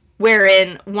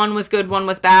 wherein one was good, one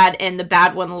was bad, and the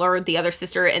bad one lured the other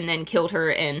sister and then killed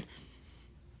her and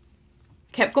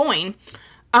kept going.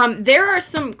 There are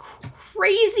some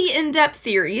crazy in-depth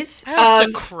theories.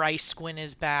 To Christ, Gwyn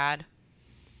is bad.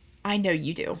 I know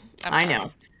you do. I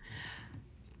know.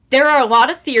 There are a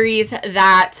lot of theories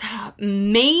that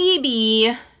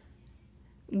maybe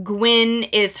Gwyn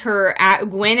is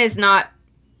not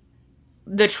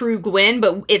the true Gwyn,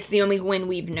 but it's the only Gwyn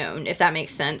we've known, if that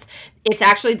makes sense. It's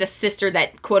actually the sister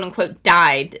that, quote unquote,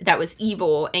 died, that was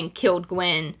evil and killed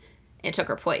Gwyn and took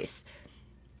her place.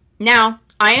 Now,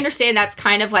 I understand that's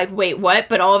kind of like, wait, what?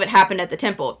 But all of it happened at the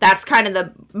temple. That's kind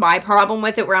of my problem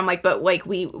with it, where I'm like, but like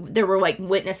there were like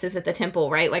witnesses at the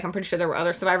temple, right? Like, I'm pretty sure there were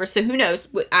other survivors, so who knows?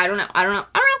 I don't know.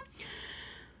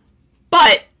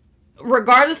 But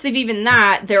regardless of even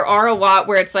that, there are a lot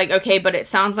where it's like, okay, but it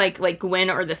sounds like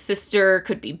Gwyn or the sister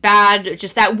could be bad.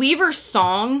 Just that Weaver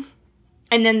song,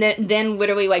 and then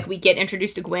literally, like, we get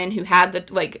introduced to Gwyn, who had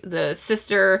the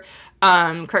sister.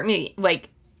 Correct me, like,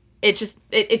 it's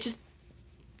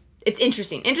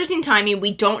interesting timing.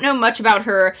 We don't know much about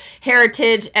her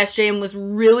heritage. SJM was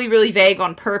really, really vague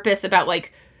on purpose about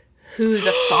like who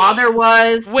the father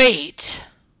was. Wait.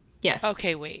 Yes.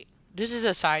 Okay, wait. This is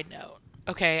a side note.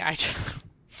 Okay,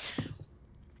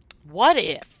 what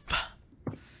if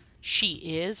she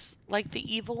is like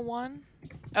the evil one?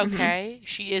 Okay,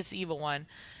 she is the evil one.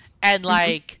 And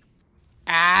like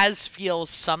Az feels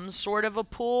some sort of a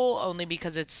pull only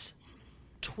because it's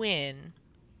twin.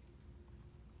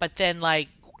 But then like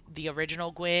the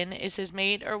original Gwyn is his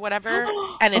mate or whatever,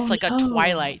 and it's a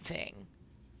Twilight thing.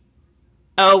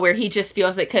 Oh, where he just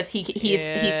feels it because he's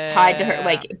tied to her,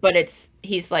 like, but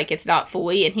he's like, it's not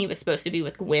fully, and he was supposed to be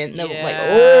with Gwyn. Yeah. Like,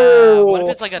 oh, what if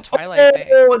it's like a Twilight thing?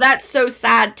 Oh, that's so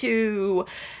sad too.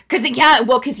 Because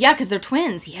they're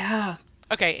twins. Yeah.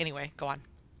 Okay. Anyway, go on.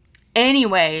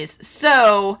 Anyways,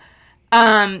 so,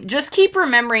 just keep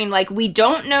remembering, like, we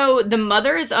don't know, the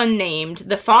mother is unnamed,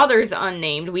 the father is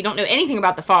unnamed. We don't know anything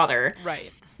about the father. Right.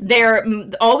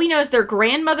 All we know is their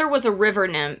grandmother was a river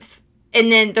nymph. And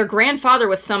then their grandfather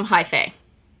was some high fae.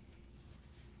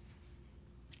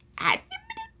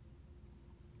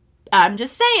 I'm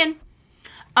just saying.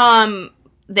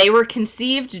 They were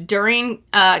conceived during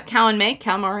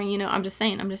Calamari, you know, I'm just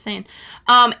saying.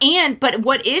 But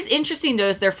what is interesting, though,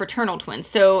 is they're fraternal twins.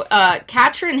 So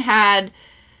Katrin had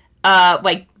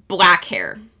like black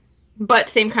hair, but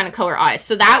same kind of color eyes.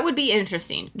 So that would be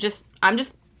interesting. I'm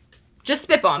just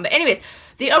spitballing. But anyways,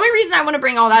 the only reason I want to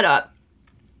bring all that up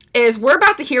is we're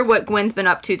about to hear what Gwyn's been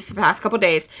up to for the past couple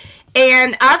days.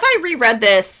 And as I reread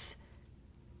this,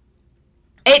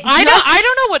 I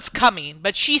don't know what's coming,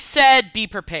 but she said be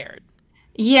prepared.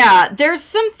 Yeah, there's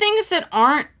some things that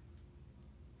aren't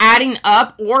adding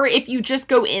up, or if you just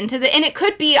go into and it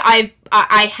could be I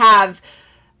have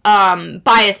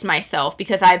biased myself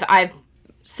because I've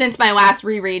since my last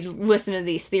reread listened to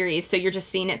these theories, so you're just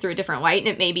seeing it through a different light, and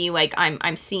it may be like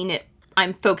I'm seeing it,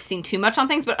 I'm focusing too much on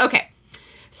things, but okay.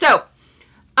 So,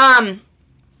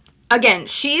 again,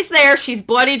 she's there, she's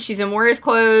bloodied, she's in warrior's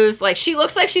clothes, like, she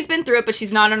looks like she's been through it, but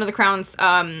she's not under the crown's,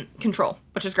 control,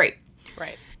 which is great.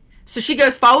 Right. So she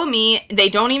goes, follow me, they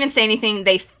don't even say anything,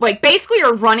 they, like, basically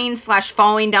are running /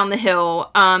 falling down the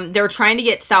hill, they're trying to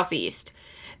get southeast.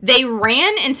 They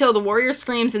ran until the warrior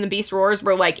screams and the beast roars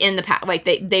were, like, in the path, like,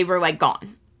 they were, like,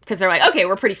 gone. Because they're like, okay,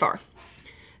 we're pretty far.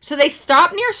 So they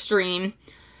stop near stream,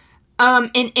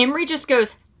 and Emerie just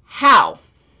goes, how?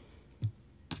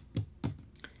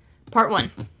 Part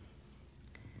 1.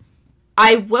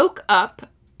 I woke up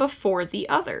before the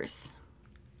others.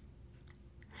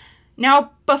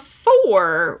 Now,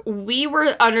 before, we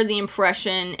were under the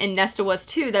impression, and Nesta was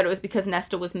too, that it was because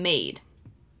Nesta was made.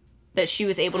 That she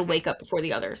was able to wake up before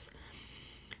the others.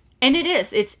 And it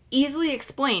is. It's easily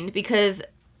explained because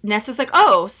Nesta's like,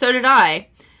 oh, so did I.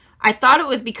 I thought it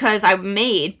was because I'm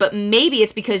made, but maybe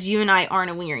it's because you and I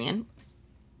aren't Illyrian.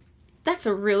 That's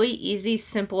a really easy,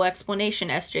 simple explanation,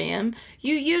 SJM.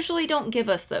 You usually don't give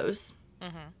us those.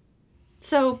 Mm-hmm.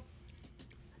 So,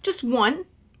 just one.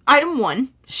 Item 1.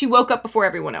 She woke up before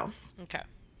everyone else. Okay.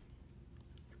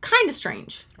 Kind of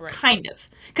strange. Right. Kind of.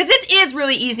 Because it is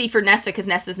really easy for Nesta because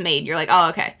Nesta's made. You're like, oh,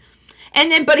 okay.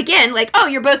 And then, but again, like, oh,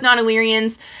 you're both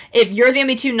non-Illyrians. If you're the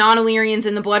only two non-Illyrians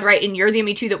in the blood, right, and you're the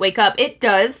only two that wake up, it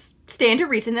does stand to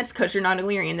reason that's because you're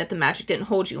non-Illyrian that the magic didn't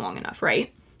hold you long enough,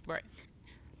 right? Right.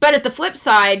 But at the flip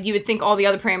side, you would think all the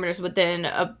other parameters would then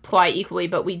apply equally,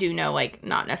 but we do know, like,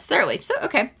 not necessarily. So,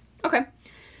 okay.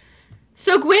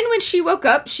 So Gwyn, when she woke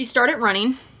up, she started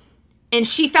running, and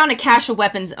she found a cache of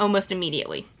weapons almost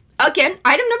immediately. Again,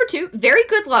 item number 2, very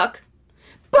good luck.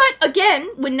 But again,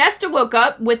 when Nesta woke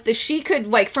up she could,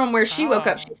 like, from where she woke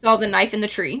up, she saw the knife in the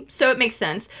tree. So it makes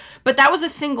sense. But that was a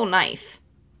single knife.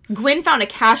 Gwyn found a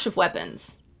cache of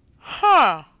weapons.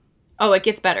 Huh. Oh, it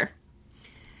gets better.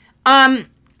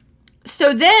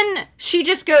 So then she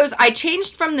just goes, I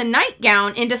changed from the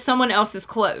nightgown into someone else's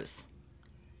clothes.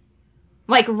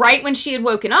 Like, right when she had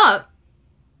woken up,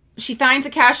 she finds a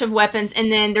cache of weapons,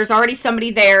 and then there's already somebody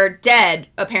there, dead,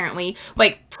 apparently.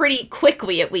 Like, pretty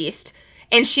quickly, at least.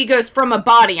 And she goes, from a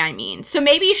body, I mean. So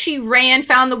maybe she ran,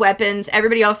 found the weapons,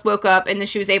 everybody else woke up, and then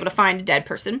she was able to find a dead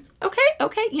person.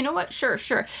 Okay, you know what? Sure.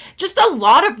 Just a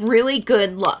lot of really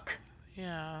good luck.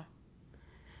 Yeah.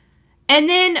 And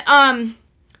then,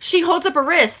 she holds up her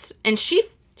wrist, and she's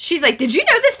like, did you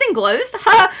know this thing glows?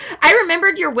 I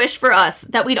remembered your wish for us,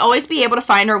 that we'd always be able to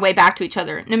find our way back to each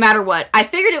other, no matter what. I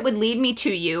figured it would lead me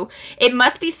to you. It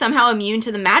must be somehow immune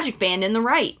to the magic band in the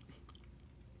right.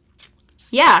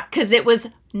 Yeah, because it was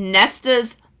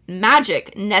Nesta's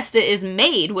magic. Nesta is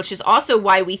made, which is also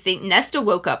why we think Nesta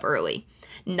woke up early.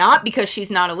 Not because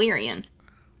she's not Illyrian.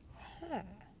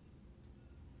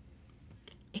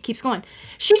 It keeps going.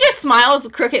 She just smiles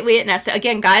crookedly at Nesta.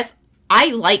 Again, guys, I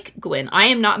like Gwyn. I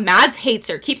am not... Mads hates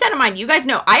her. Keep that in mind. You guys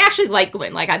know, I actually like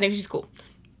Gwyn. Like, I think she's cool.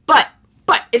 But,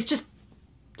 it's just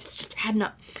adding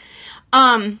up.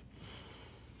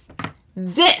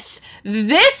 This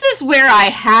is where I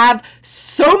have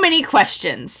so many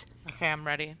questions. Okay, I'm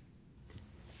ready.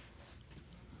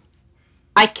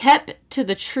 I kept to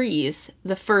the trees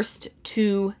the first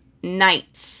 2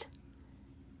 nights,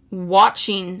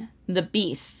 watching the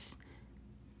beasts.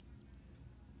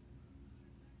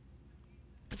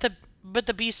 But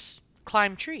the beasts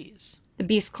climb trees. The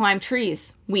beasts climb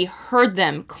trees. We heard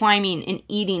them climbing and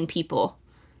eating people.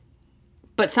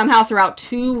 But somehow throughout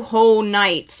 2 whole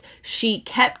nights, she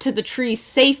kept to the tree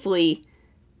safely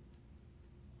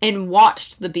and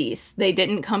watched the beasts. They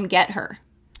didn't come get her.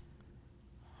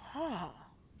 Huh.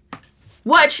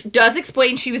 Which does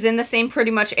explain she was in the same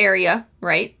pretty much area,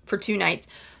 right? For 2 nights.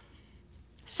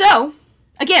 So,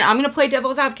 again, I'm going to play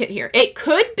devil's advocate here. It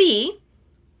could be.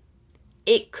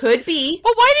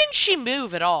 Well, why didn't she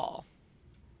move at all?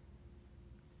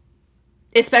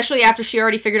 Especially after she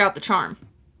already figured out the charm.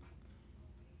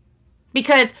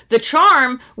 Because the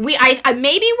charm, I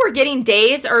maybe we're getting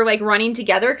days or like running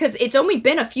together because it's only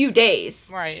been a few days.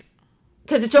 Right.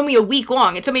 Because it's only a week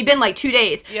long. It's only been like 2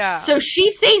 days. Yeah. So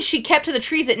she's saying she kept to the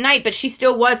trees at night, but she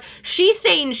still was. She's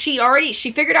saying she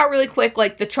figured out really quick,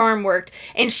 like, the charm worked,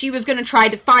 and she was going to try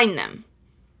to find them.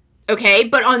 Okay?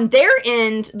 But on their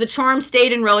end, the charm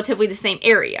stayed in relatively the same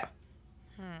area.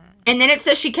 And then it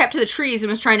says she kept to the trees and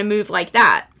was trying to move like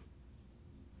that.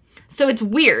 So it's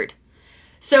weird.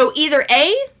 So either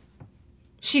A,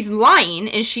 she's lying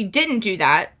and she didn't do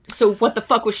that. So what the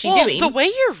fuck was she doing? The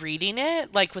way you're reading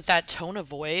it, like with that tone of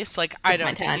voice, like I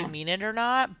don't think you mean it or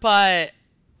not, but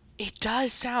it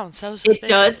does sound so suspicious. It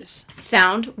does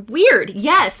sound weird.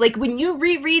 Yes, like when you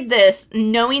reread this,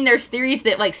 knowing there's theories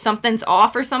that like something's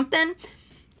off or something,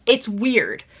 it's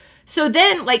weird. So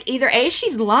then, like, either A,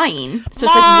 she's lying. So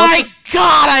My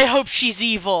God, I hope she's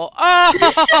evil.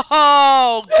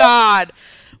 Oh, God.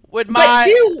 But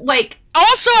two, like...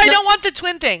 Also, I don't want the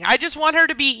twin thing. I just want her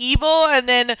to be evil, and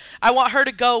then I want her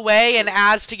to go away and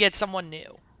Az to get someone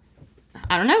new.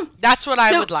 I don't know. That's what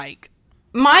I would like.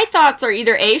 My thoughts are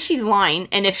either A, she's lying,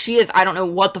 and if she is, I don't know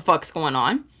what the fuck's going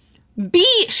on. B,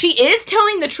 she is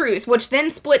telling the truth, which then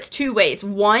splits 2 ways.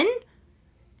 1,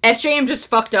 SJM just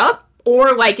fucked up.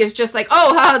 Or, like, is just like,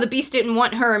 oh, the beast didn't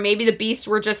want her. Maybe the beasts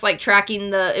were just, like,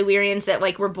 tracking the Illyrians that,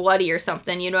 like, were bloody or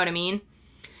something. You know what I mean?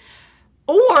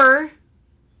 Or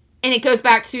and it goes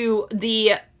back to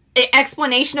the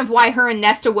explanation of why her and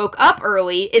Nesta woke up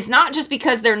early, is not just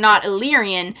because they're not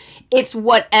Illyrian, it's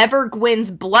whatever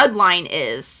Gwyn's bloodline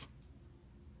is.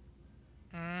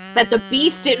 That the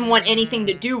beast didn't want anything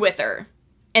to do with her.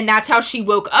 And that's how she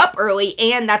woke up early,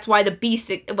 and that's why the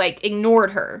beast, like,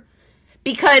 ignored her.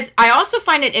 Because I also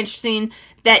find it interesting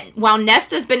that while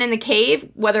Nesta's been in the cave,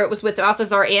 whether it was with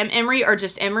Balthazar and Emerie, or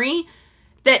just Emerie,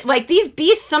 that, like, these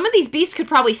beasts, some of these beasts could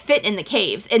probably fit in the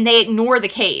caves, and they ignore the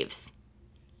caves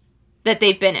that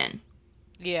they've been in.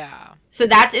 Yeah. So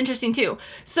that's interesting, too.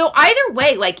 So either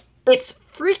way, like, it's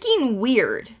freaking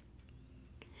weird.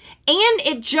 And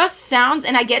it just sounds,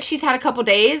 and I get she's had a couple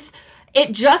days,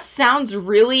 it just sounds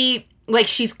really like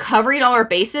she's covering all her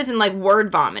bases and, like,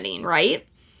 word vomiting, right?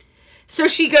 So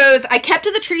she goes, I kept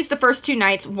to the trees the first 2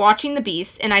 nights watching the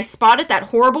beasts, and I spotted that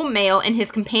horrible male and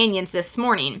his companions this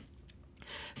morning.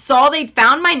 Saw they'd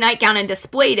found my nightgown and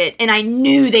displayed it, and I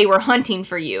knew they were hunting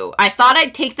for you. I thought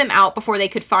I'd take them out before they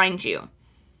could find you.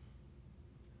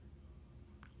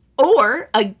 Or,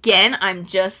 again, I'm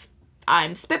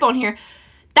spitballing here.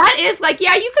 That is, like,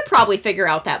 yeah, you could probably figure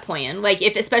out that plan. Like,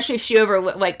 especially if she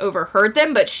overheard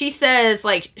them. But she says,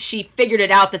 like, she figured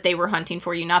it out that they were hunting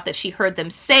for you. Not that she heard them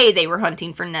say they were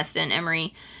hunting for Nesta and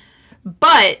Emerie.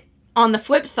 But, on the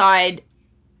flip side,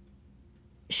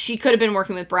 she could have been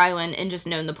working with Brylin and just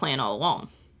known the plan all along.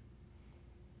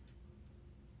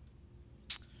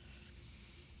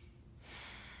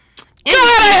 God,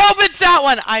 I hope it's that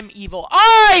one. I'm evil.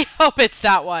 I hope it's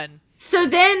that one. So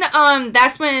then,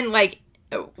 that's when, like,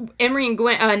 Emerie and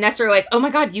Gwyn, Nesta are like, oh my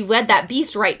god, you led that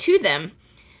beast right to them.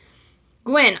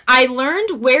 Gwyn, I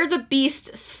learned where the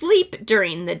beasts sleep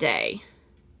during the day.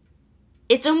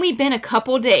 It's only been a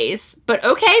couple days, but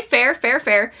okay,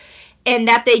 fair. And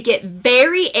that they get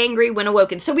very angry when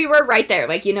awoken. So we were right there,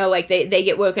 like, you know, like, they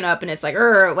get woken up and it's like,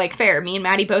 like, fair. Me and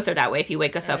Maddie both are that way if you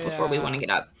wake us up before we want to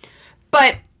get up.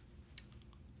 But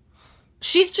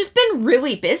she's just been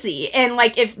really busy. And,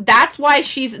 like, if that's why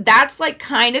that's, like,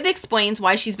 kind of explains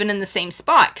why she's been in the same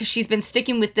spot. Because she's been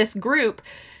sticking with this group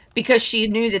because she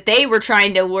knew that they were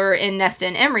trying to lure in Nesta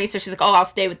and Emerie. So she's like, oh, I'll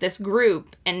stay with this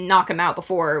group and knock them out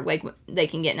before, like, they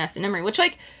can get Nesta and Emerie. Which,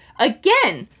 like,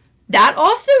 again, that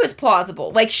also is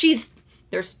plausible. Like,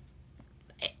 there's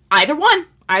either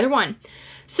one.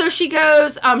 So she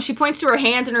goes, she points to her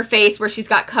hands and her face where she's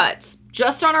got cuts.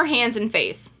 Just on her hands and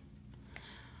face.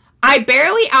 I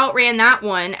barely outran that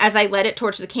one as I led it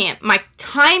towards the camp. My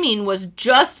timing was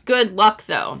just good luck,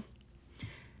 though.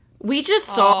 We just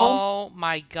saw... Oh,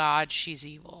 my God, she's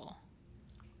evil.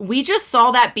 We just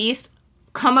saw that beast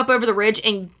come up over the ridge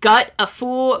and gut a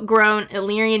full-grown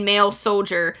Illyrian male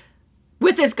soldier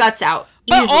with his guts out.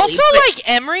 But also, like,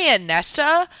 Emerie and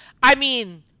Nesta, I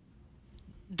mean,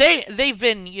 they've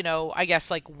been, you know, I guess,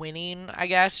 like, winning, I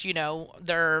guess, you know,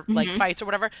 their, like, fights or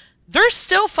whatever. They're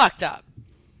still fucked up.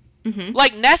 Mm-hmm.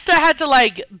 Like, Nesta had to,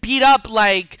 like, beat up,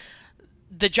 like,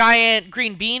 the giant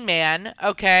green bean man,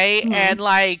 okay? Mm-hmm. And,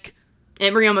 like...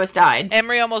 Emerie almost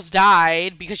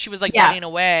died because she was, like, running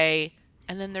away.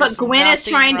 And then there's But Gwyn is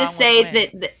trying to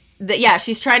say that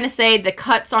she's trying to say the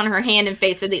cuts on her hand and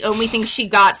face are the only thing she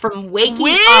got from waking up.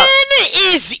 Gwyn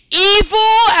is evil,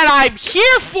 and I'm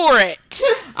here for it!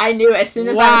 I knew as soon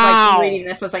as I was, like, reading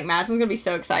this, I was like, Madison's gonna be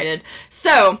so excited.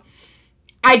 So,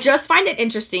 I just find it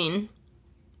interesting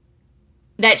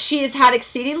that she has had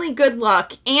exceedingly good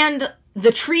luck, and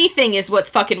the tree thing is what's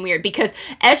fucking weird, because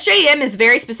SJM is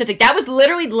very specific. That was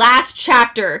literally last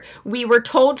chapter. We were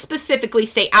told specifically,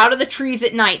 stay out of the trees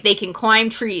at night. They can climb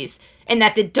trees. And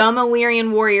that the dumb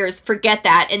Illyrian warriors forget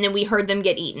that, and then we heard them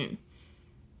get eaten.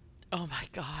 Oh my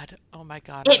god.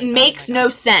 It makes no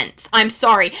sense. I'm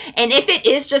sorry. And if it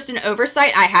is just an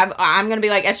oversight, I'm gonna be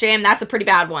like, SJM, that's a pretty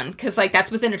bad one. Because, like,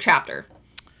 that's within a chapter.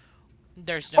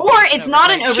 There's no... Or it's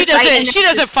not an oversight. She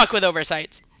doesn't fuck with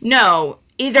oversights. No.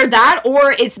 Either that,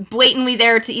 or it's blatantly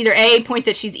there to either A, point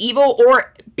that she's evil,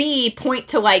 or B, point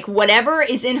to, like, whatever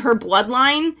is in her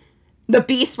bloodline, the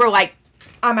beasts were like,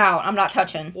 I'm out. I'm not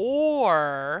touching.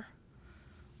 Or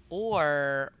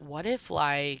what if,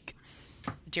 like,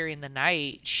 during the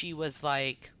night, she was,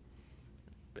 like,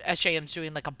 SJM's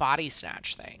doing, like, a body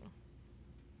snatch thing?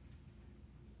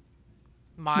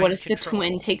 Mind what if control. the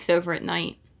twin takes over at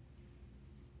night?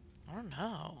 I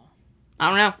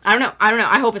don't know.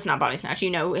 I hope it's not body snatch. You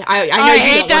know, I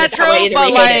hate that trope,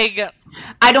 but, like...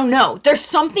 I don't know. There's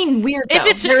something weird, though.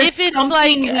 If it's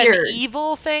like, weird. An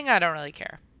evil thing, I don't really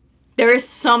care. There is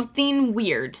something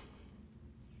weird.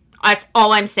 That's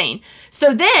all I'm saying.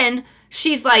 So then,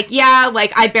 she's like, yeah,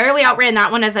 like, I barely outran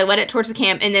that one as I led it towards the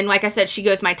camp. And then, like I said, she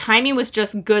goes, my timing was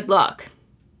just good luck.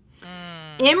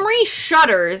 Emerie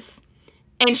shudders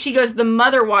And she goes, the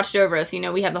mother watched over us.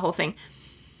 We have the whole thing.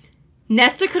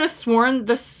 Nesta could have sworn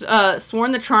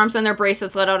the charms on their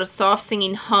bracelets let out a soft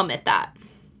singing hum at that.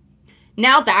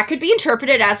 Now that could be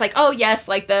interpreted as like, oh yes,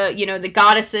 like the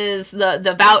goddesses,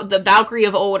 the Valkyrie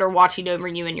of old are watching over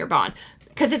you in your bond.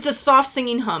 Because it's a soft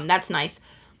singing hum. That's nice.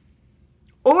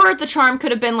 Or the charm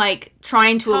could have been like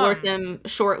trying to alert them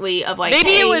shortly of like,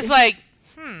 maybe hey, it was like,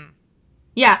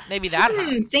 yeah, maybe that.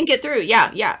 Think it through.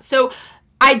 Yeah. So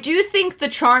I do think the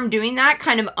charm doing that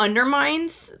kind of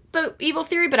undermines the evil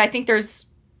theory, but I think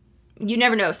you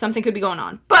never know. Something could be going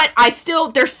on. But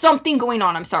there's something going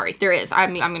on. I'm sorry. There is.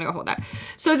 I'm going to go hold that.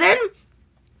 So then,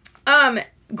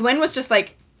 Gwyn was just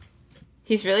like,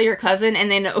 he's really your cousin? And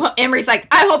then Emerie's like,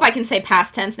 I hope I can say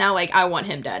past tense now. Like, I want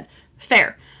him dead.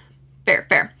 Fair.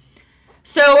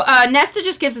 So, Nesta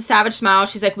just gives a savage smile.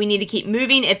 She's like, we need to keep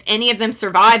moving. If any of them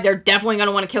survive, they're definitely going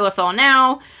to want to kill us all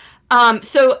now.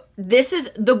 So this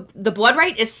is, the blood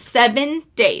rite is 7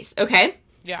 days, okay?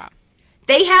 Yeah.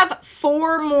 They have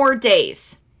 4 more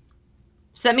days.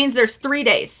 So that means there's 3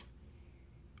 days.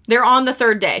 They're on the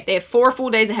 3rd day. They have 4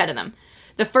 full days ahead of them.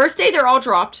 The first day, they're all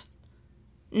dropped.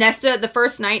 Nesta, the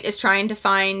first night, is trying to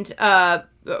find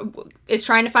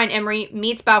Emerie,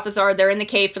 meets Balthazar. They're in the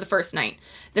cave for the first night.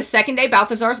 The second day,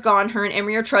 Balthazar's gone. Her and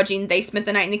Emerie are trudging. They spent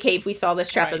the night in the cave. We saw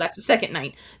this chapter. Right. That's the second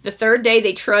night. The third day,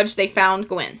 they trudged. They found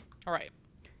Gwyn. All right.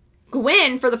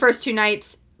 Gwyn, for the first 2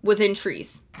 nights, was in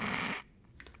trees.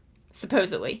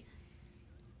 Supposedly.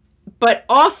 But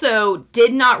also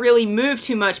did not really move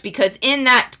too much because in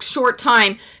that short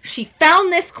time, she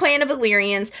found this clan of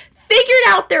Illyrians, figured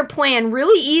out their plan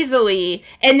really easily,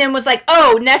 and then was like,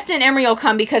 oh, Nesta and Emerie will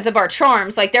come because of our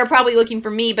charms. Like, they're probably looking for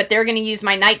me, but they're going to use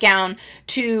my nightgown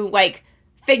to, like,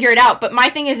 figure it out. But my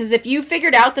thing is if you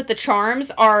figured out that the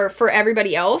charms are for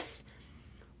everybody else,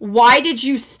 why did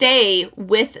you stay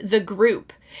with the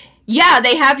group? Yeah,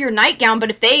 they have your nightgown,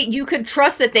 but if you could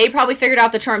trust that they probably figured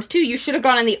out the charms too, you should have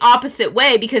gone in the opposite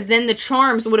way because then the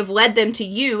charms would have led them to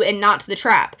you and not to the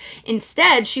trap.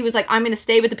 Instead, she was like, I'm going to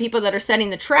stay with the people that are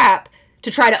setting the trap to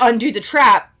try to undo the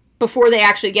trap before they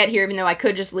actually get here, even though I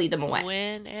could just lead them away.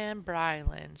 Gwyn and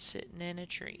Brylan sitting in a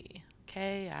tree.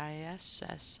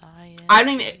 K-I-S-S-I-N. I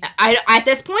don't even, at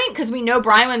this point, because we know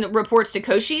Brylan reports to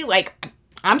Koshi, like,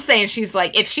 I'm saying she's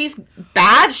like, if she's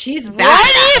bad, she's bad.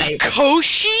 What if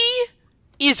Koshi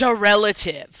is a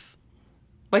relative?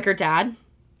 Like her dad?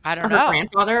 I don't know. Her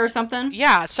grandfather or something?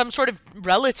 Yeah, some sort of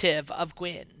relative of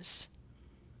Gwyn's.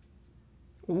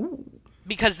 Ooh.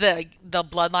 Because the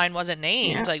bloodline wasn't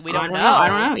named. Yeah. Like, we don't know. I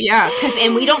don't know. Yeah,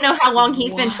 and we don't know how long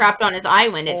he's been trapped on his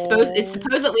island. It's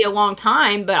supposedly a long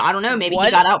time, but I don't know. Maybe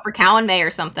he got out for Cal and May or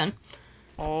something.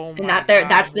 Oh my and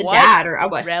that's the dad or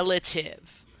what?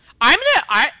 Relative.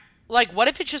 What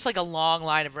if it's just like a long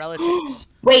line of relatives?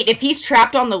 Wait, if he's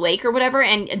trapped on the lake or whatever,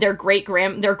 and their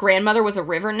grandmother was a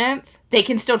river nymph, they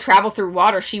can still travel through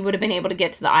water. She would have been able to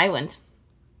get to the island,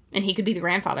 and he could be the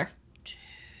grandfather.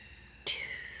 Dude.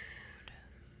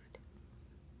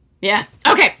 Yeah.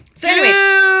 Okay. So anyway,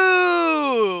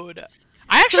 dude,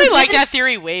 I actually like that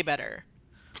theory way better.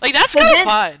 Like, that's kind of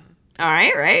fun. All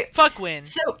right. Right. Fuck Gwyn.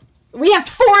 So. We have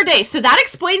 4 days, so that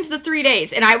explains the 3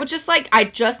 days. And I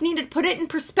just need to put it in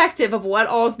perspective of what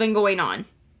all's been going on.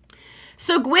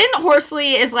 So Gwyn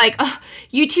Horsley is like,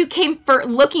 you two came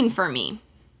looking for me.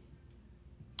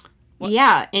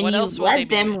 Yeah, and you led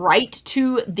them right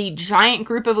to the giant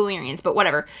group of Illyrians, but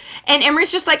whatever. And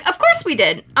Emerie's just like, of course we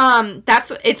did.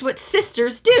 It's what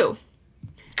sisters do.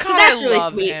 So that's really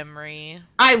sweet. Emerie.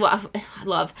 I love.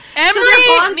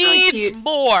 Emerie needs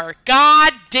more.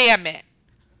 God damn it.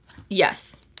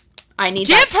 Yes. I need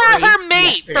Give her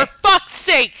mate, yesterday. For fuck's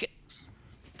sake.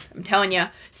 I'm telling you.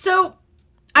 So,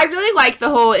 I really like the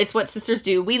whole it's what sisters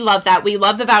do. We love that. We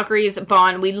love the Valkyries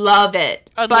bond. We love it.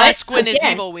 Unless Gwyn is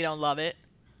evil, we don't love it.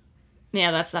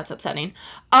 Yeah, that's upsetting.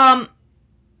 I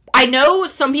know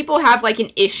some people have, like,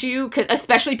 an issue,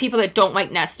 especially people that don't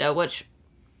like Nesta, which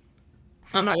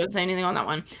I'm not going to say anything on that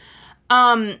one.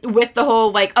 With the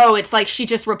whole, like, oh, it's like she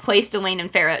just replaced Elaine and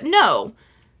Farah.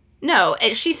 No,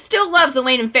 she still loves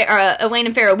Elaine and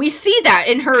Farah. We see that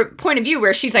in her point of view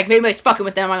where she's like, if anybody's fucking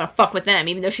with them, I'm gonna fuck with them,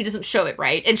 even though she doesn't show it,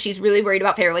 right? And she's really worried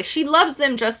about Farah. Like, she loves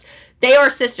them they are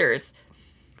sisters.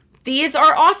 These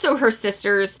are also her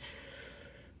sisters,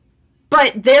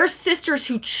 but they're sisters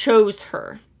who chose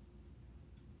her.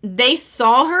 They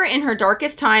saw her in her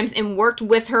darkest times and worked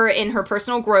with her in her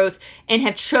personal growth and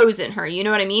have chosen her. You know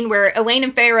what I mean? Where Elaine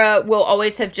and Farah will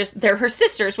always have they're her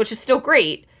sisters, which is still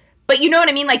great. But you know what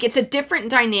I mean? Like, it's a different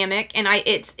dynamic, and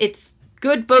it's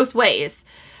good both ways.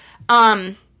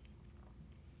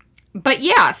 But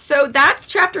yeah, so that's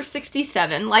chapter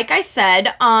 67. Like I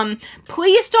said,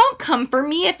 please don't come for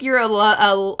me if you're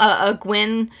a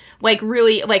Gwyn, like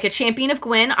really like a champion of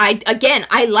Gwyn.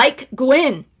 I like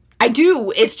Gwyn. I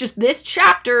do. It's just this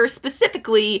chapter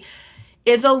specifically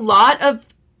is a lot of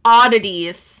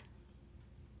oddities.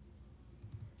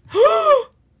 Oh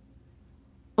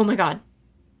my god.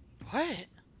 What?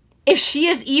 If she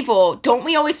is evil, don't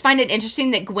we always find it interesting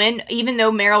that Gwyn, even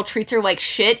though Meryl treats her like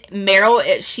shit,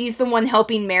 she's the one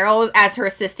helping Meryl as her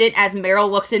assistant as Meryl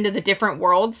looks into the different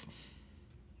worlds?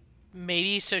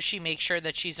 Maybe so she makes sure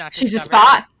that she's not She's discovered.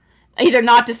 a spy. Either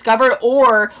not discovered,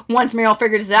 or once Meryl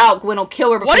figures it out, Gwyn will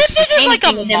kill her before what if this is like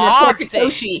a mob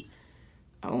thing?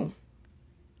 Oh.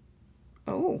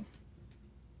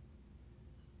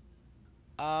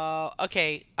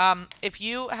 Okay. If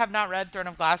you have not read Throne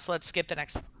of Glass, let's skip the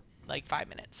next, 5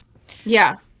 minutes.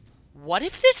 Yeah. What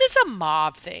if this is a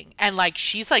mob thing and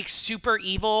she's super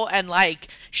evil and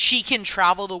she can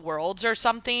travel the worlds or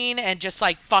something and just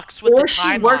fucks with the timeline? Or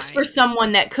she works for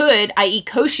someone that could, i.e.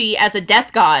 Koshi as a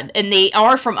death god, and they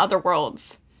are from other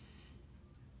worlds.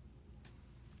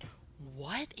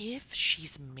 What if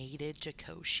she's mated to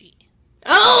Koshi?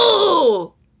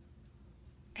 Oh!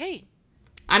 Hey.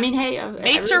 I mean, hey.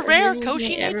 Mates are rare.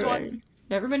 Koshi needs one.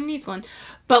 Everybody needs one.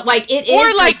 But, it or,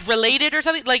 is... related or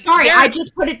something. Sorry, I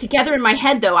just put it together in my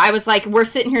head, though. I was we're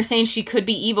sitting here saying she could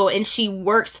be evil, and she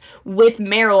works with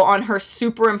Meryl on her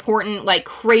super important,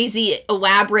 crazy,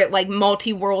 elaborate,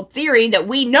 multi-world theory that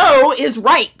we know is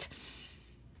right.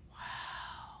 Wow.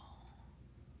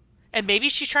 And maybe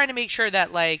she's trying to make sure that,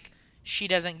 she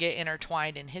doesn't get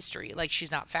intertwined in history.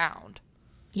 She's not found.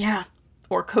 Yeah.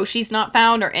 Or Koshi's not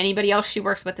found, or anybody else she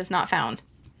works with is not found.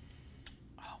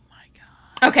 Oh my god.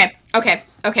 Okay.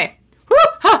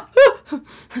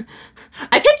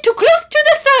 I think too close to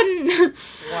the sun.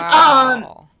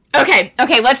 Wow.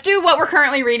 Okay, let's do what we're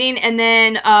currently reading, and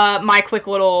then my quick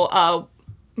little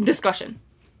discussion.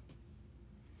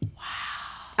 Wow.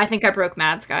 I think I broke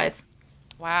Mads, guys.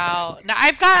 Wow. Now,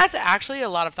 I've got actually a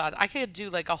lot of thoughts. I could do,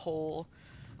 a whole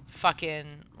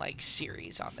fucking,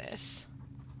 series on this.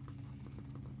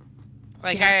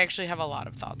 I actually have a lot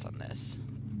of thoughts on this.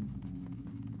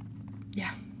 Yeah.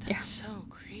 That's so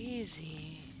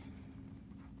crazy.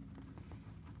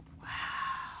 Wow.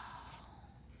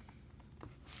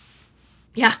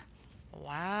 Yeah.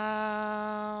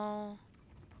 Wow.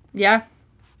 Yeah.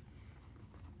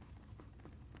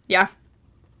 Yeah.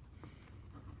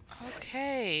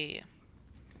 Okay.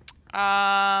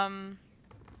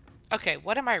 Okay,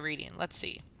 what am I reading? Let's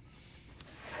see.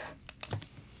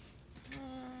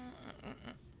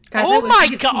 Guys, oh my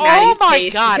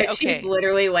god! Okay. She's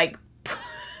literally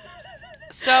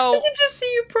So I can just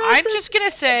see you process. I'm just gonna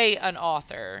say an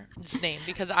author's name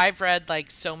because I've read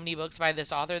so many books by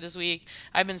this author this week.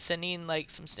 I've been sending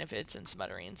some snippets and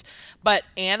smutterings. But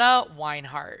Anna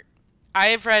Weinhardt.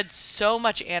 I've read so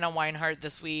much Anna Weinhardt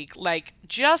this week.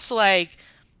 Just Omegaverse,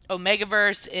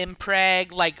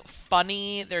 Impreg,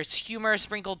 funny. There's humor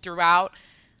sprinkled throughout.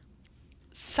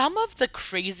 Some of the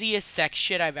craziest sex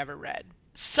shit I've ever read.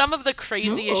 Some of the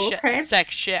craziest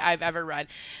sex shit I've ever read.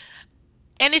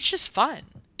 And it's just fun.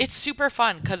 It's super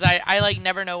fun because I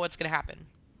never know what's going to happen.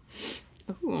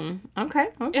 Ooh, okay.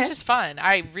 It's just fun.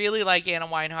 I really like Anna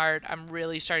Weinhardt. I'm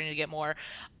really starting to get more.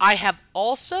 I have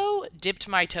also dipped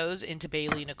my toes into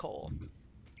Bailey Nicole.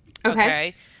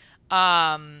 Okay.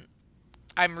 I'm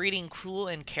reading Cruel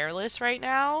and Careless right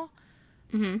now.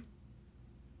 Mm-hmm.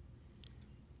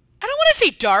 I don't want to say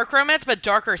dark romance, but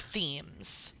darker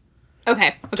themes.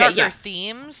 Okay, darker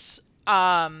themes.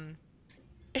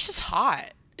 It's just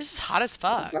hot. It's just hot as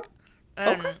fuck.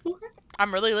 Okay.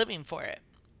 I'm really living for it.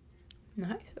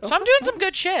 Nice. So I'm doing some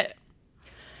good shit.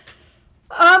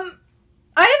 I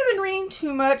haven't been reading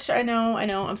too much. I know.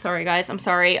 I'm sorry, guys. I'm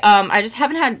sorry. I just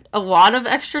haven't had a lot of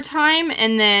extra time,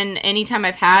 and then anytime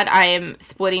I've had, I am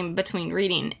splitting between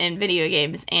reading and video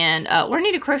games and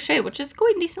learning to crochet, which is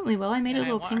going decently well. I made a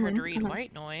little penguin. I want her to read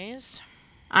White Noise.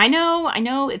 I know.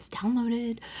 It's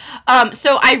downloaded.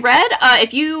 So I read,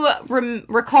 if you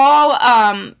recall,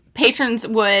 patrons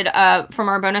would, from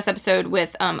our bonus episode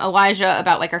with Elijah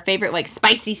about our favorite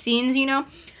spicy scenes,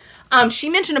 she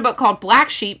mentioned a book called Black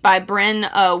Sheep by Bryn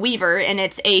Weaver, and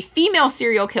it's a female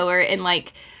serial killer and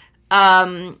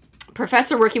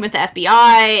professor working with the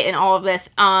FBI and all of this.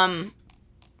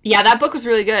 Yeah, that book was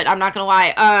really good. I'm not gonna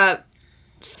lie.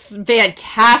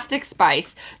 Fantastic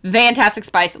spice.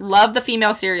 Love the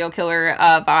female serial killer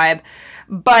vibe,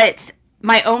 but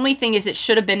my only thing is it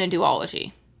should have been a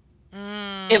duology.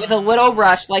 It was a little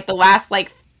rushed. The last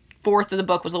fourth of the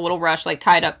book was a little rushed,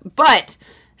 tied up, but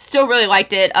still really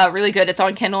liked it. Really good. It's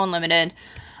on Kindle Unlimited.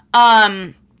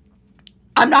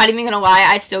 I'm not even gonna lie,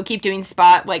 I still keep doing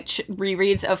spot, like,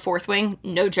 rereads of Fourth Wing,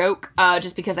 no joke,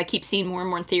 just because I keep seeing more and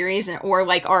more theories, or,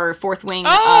 like, our Fourth Wing,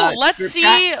 let's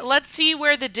see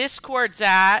where the Discord's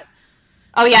at.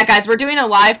 Oh, yeah, guys, we're doing a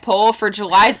live poll for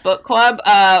July's book club.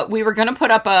 We were gonna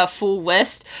put up a full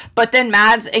list, but then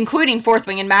Mads, including Fourth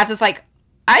Wing, and Mads is like,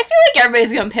 I feel like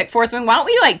everybody's gonna pick Fourth Wing. Why don't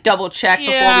we, like, double check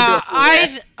before we do a full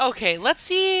list? Okay, let's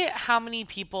see how many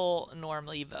people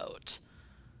normally vote.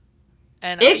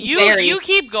 And varies. You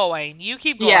keep going.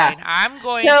 Yeah. I'm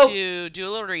going to do a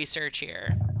little research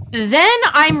here. Then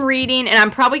I'm reading, and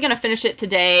I'm probably going to finish it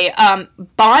today,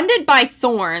 Bonded by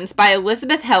Thorns by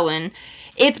Elizabeth Helen.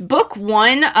 It's book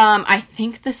 1. I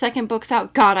think the second book's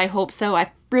out. God, I hope so.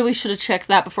 I really should have checked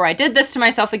that before I did this to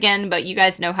myself again, but you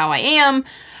guys know how I am.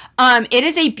 It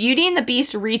is a Beauty and the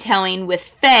Beast retelling with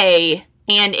Fae,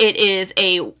 and it is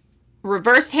a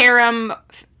reverse harem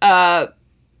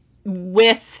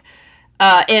with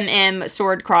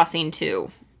sword crossing too.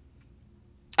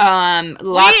 We have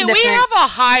a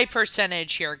high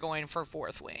percentage here going for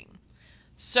Fourth Wing.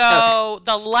 So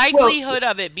the likelihood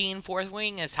of it being Fourth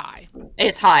Wing is high.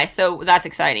 It's high, so that's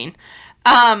exciting.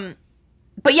 But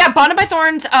yeah, Bonded by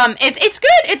Thorns, it's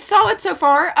good. It's solid so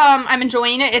far. I'm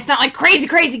enjoying it. It's not like crazy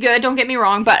good, don't get me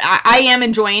wrong, but I am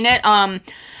enjoying it. I'm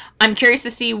curious to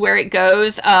see where it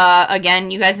goes. Again,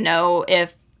 you guys know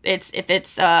if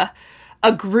it's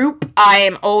a group, I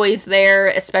am always there,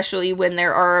 especially when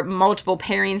there are multiple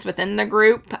pairings within the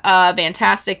group.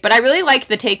 Fantastic. But I really like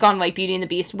the take on, like, Beauty and the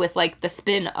Beast with, like, the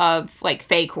spin of, like,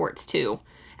 Fae courts, too,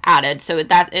 added. So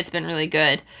it's been really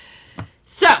good.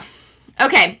 So,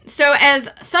 okay. So, as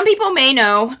some people may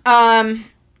know,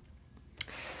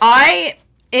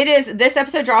 this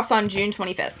episode drops on June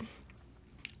 25th.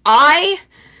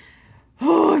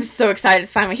 I'm so excited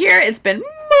it's finally here. It's been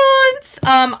months.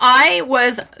 I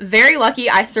was very lucky.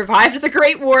 I survived the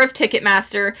Great War of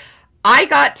Ticketmaster. I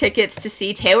got tickets to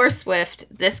see Taylor Swift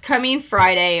this coming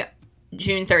Friday,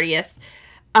 June 30th.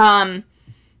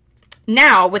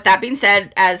 Now, with that being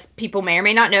said, as people may or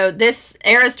may not know, this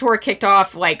Eras Tour kicked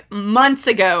off, like, months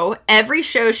ago. Every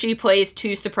show she plays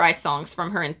 2 surprise songs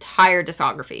from her entire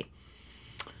discography.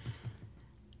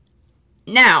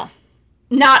 Now,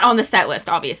 not on the set list,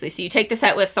 obviously. So you take the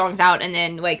set list songs out and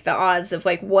then, like, the odds of,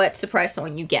 like, what surprise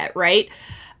song you get, right?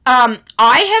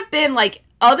 I have been, like,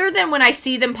 other than when I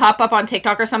see them pop up on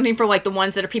TikTok or something for, like, the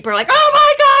ones that people are like, oh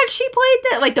my god, she played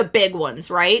that, like, the big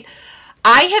ones, right?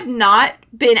 I have not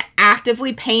been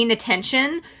actively paying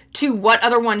attention to what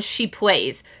other ones she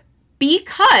plays,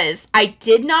 because I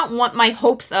did not want my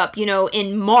hopes up,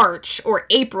 in March or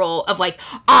April of, like,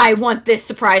 I want this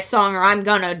surprise song or I'm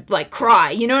gonna, like,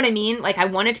 cry. You know what I mean? Like, I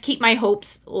wanted to keep my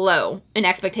hopes low and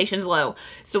expectations low.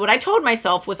 So what I told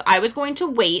myself was I was going to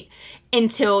wait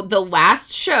until the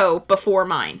last show before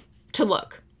mine to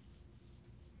look.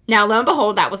 Now, lo and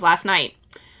behold, that was last night.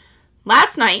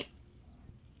 Last night,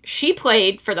 she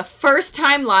played for the first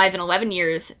time live in 11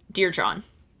 years, Dear John.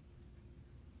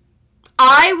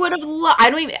 I would have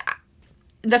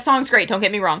the song's great, don't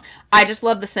get me wrong. I just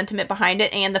love the sentiment behind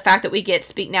it and the fact that we get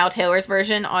Speak Now Taylor's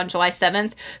version on July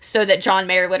 7th so that John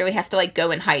Mayer literally has to, like, go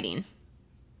in hiding.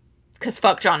 Because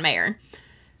fuck John Mayer.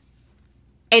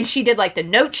 And she did, like, the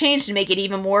note change to make it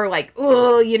even more, like,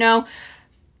 oh,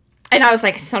 And I was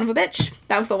like, son of a bitch.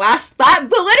 That was the last, but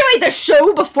literally the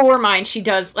show before mine, she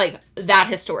does, like, that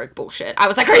historic bullshit. I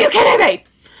was like, are you kidding me?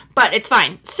 But it's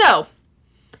fine. So,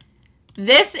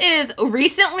 this is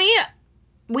recently,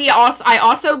 I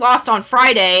also lost on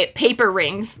Friday, Paper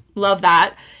Rings. Love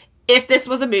that. If This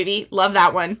Was a Movie. Love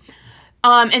that one.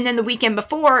 And then the weekend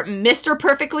before, Mr.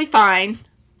 Perfectly Fine.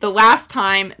 The Last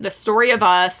Time. The Story of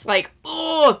Us. Like,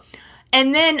 oh.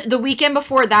 And then the weekend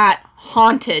before that,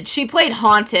 Haunted. She played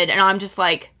Haunted, and I'm just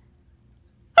like,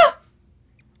 ah.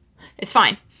 It's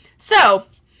fine. So,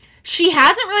 she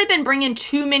hasn't really been bringing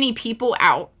too many people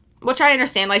out, which I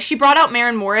understand. Like, she brought out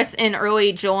Maren Morris in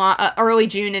early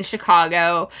June in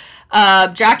Chicago.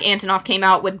 Jack Antonoff came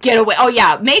out with Getaway. Oh,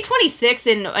 yeah. May 26th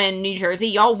in New Jersey.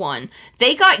 Y'all won.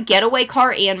 They got Getaway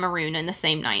Car and Maroon in the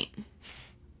same night.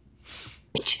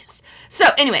 Bitches. So,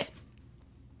 anyways.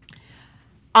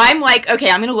 I'm like,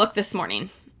 okay, I'm going to look this morning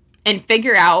and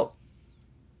figure out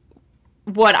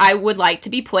what I would like to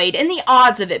be played and the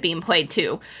odds of it being played,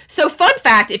 too. So, fun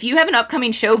fact, if you have an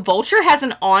upcoming show, Vulture has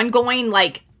an ongoing,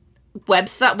 like,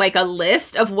 website, like a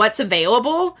list of what's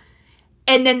available,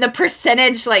 and then the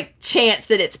percentage, like, chance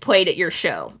that it's played at your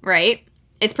show, right?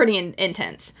 It's pretty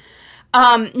intense.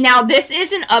 Now, this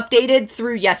isn't updated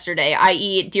through yesterday,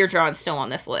 i.e. Dear John's still on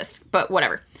this list, but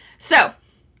whatever. So,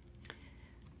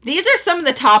 these are some of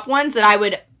the top ones that I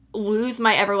would lose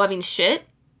my ever-loving shit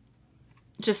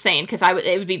Just saying, because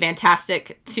it would be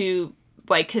fantastic to,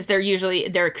 like, because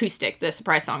they're acoustic, the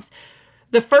surprise songs.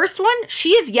 The first one, she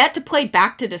is yet to play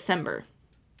Back to December.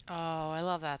 Oh, I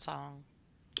love that song.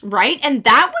 Right? And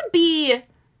that would be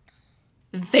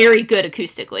very good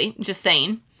acoustically, just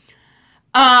saying.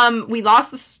 We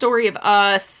Lost the Story of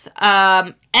Us,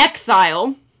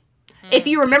 Exile. If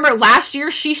you remember last year,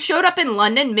 she showed up in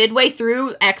London midway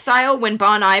through Exile when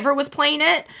Bon Iver was playing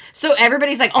it. So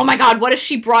everybody's like, oh my god, what if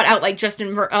she brought out, like,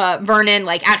 Justin Vernon,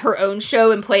 like, at her own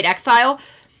show and played Exile?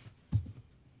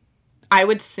 I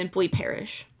would simply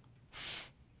perish.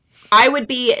 I would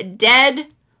be dead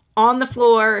on the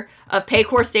floor of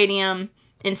Paycor Stadium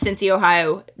in Cincy,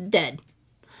 Ohio, dead.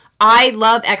 I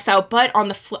love Exile, but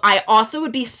I also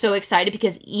would be so excited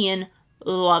because Ian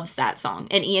loves that song,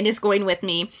 and Ian is going with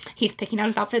me. He's picking out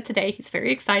his outfit today. He's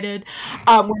very excited.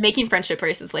 We're making friendship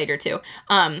bracelets later too.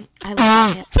 I love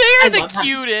that man. They're the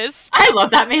cutest. I love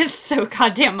that man so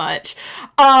goddamn much.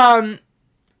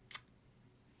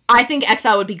 I think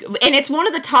Exile would be good. And it's one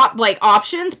of the top, like,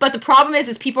 options, but the problem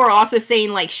is people are also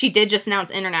saying, like, she did just announce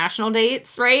international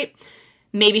dates, right?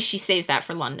 Maybe she saves that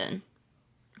for London.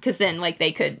 Because then, like,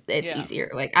 it's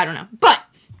easier. Like, I don't know. But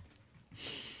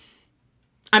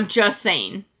I'm just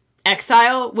saying,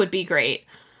 Exile would be great.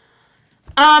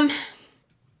 The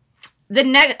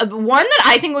next one that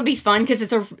I think would be fun, because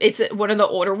it's one of the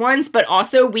older ones, but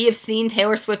also we have seen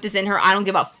Taylor Swift is in her I Don't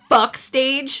Give a Fuck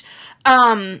stage.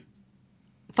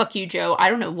 Fuck you, Joe. I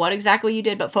don't know what exactly you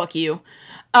did, but fuck you.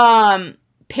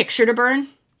 Picture to Burn.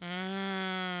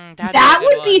 That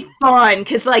would be fun,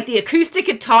 because, like, the acoustic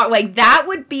guitar, like, that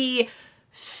would be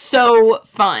so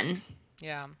fun.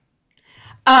 Yeah.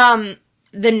 The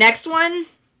next one,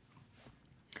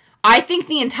 I think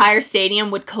the entire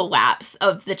stadium would collapse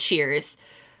of the cheers.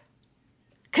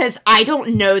 Because I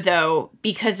don't know, though,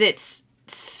 because it's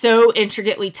so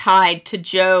intricately tied to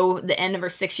Joe, the end of her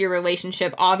 6-year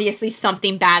relationship. Obviously,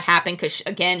 something bad happened, because,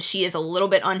 again, she is a little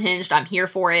bit unhinged. I'm here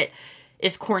for it.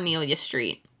 Is Cornelia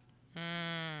Street.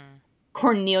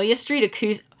 Cornelia Street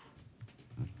acoustic.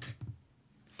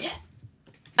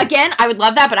 Again, I would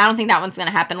love that, but I don't think that one's going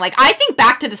to happen. Like, I think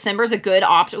Back to December is a good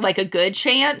option, like, a good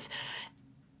chance.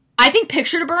 I think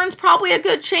Picture to Burn's probably a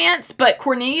good chance, but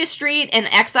Cornelia Street and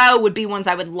Exile would be ones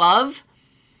I would love.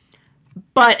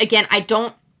 But, again,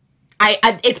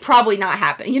 it's probably not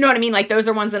happening. You know what I mean? Like, those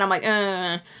are ones that I'm like,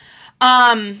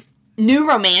 New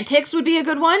Romantics would be a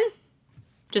good one.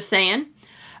 Just saying.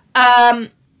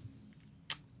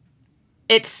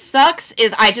 It sucks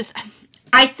is I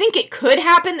think it could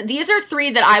happen. These are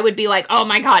 3 that I would be like, oh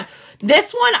my god.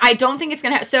 This one, I don't think it's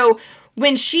going to happen. So,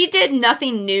 when she did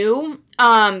Nothing New,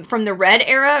 from the Red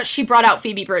era, she brought out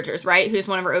Phoebe Bridgers, right? Who's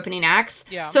one of her opening acts.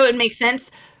 Yeah. So, it makes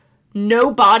sense.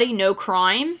 No Body, No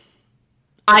Crime.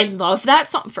 I love that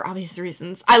song for obvious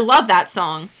reasons. I love that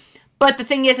song. But the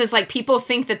thing is like, people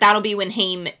think that that'll be when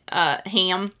Ham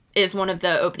is one of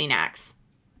the opening acts.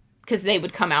 Because they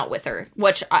would come out with her,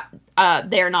 which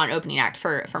they're not an opening act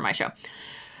for my show.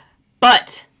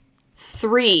 But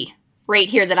 3 right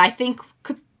here that I think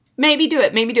could maybe do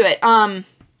it.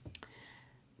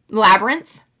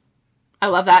 Labyrinth. I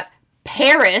love that.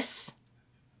 Paris.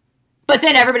 But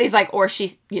then everybody's like, or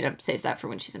she, saves that for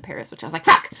when she's in Paris, which I was like,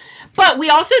 fuck. But we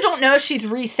also don't know if she's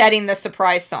resetting the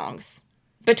surprise songs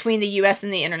between the U.S.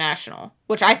 and the international,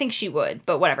 which I think she would,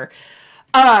 but whatever.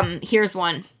 Here's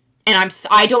one. And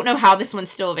I don't know how this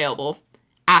one's still available.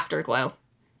 Afterglow.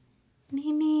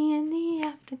 Meet me in the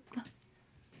afterglow.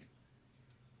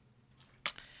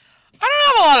 I don't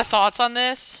have a lot of thoughts on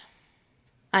this.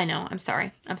 I know. I'm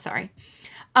sorry.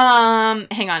 Hang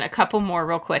on. A couple more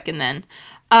real quick and then.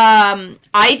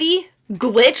 Ivy.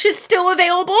 Glitch is still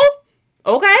available.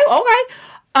 Okay.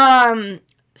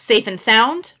 Safe and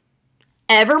Sound.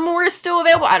 Evermore is still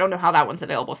available. I don't know how that one's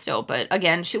available still, but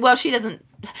again, she doesn't.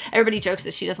 Everybody jokes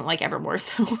that she doesn't like Evermore,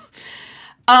 so.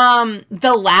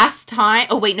 The last time.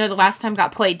 Oh wait, no, the last time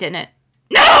got played, didn't it?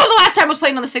 No, the last time was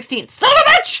played on the 16th. Son of a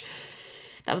bitch.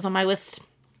 That was on my list.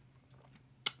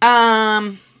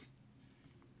 Yeah.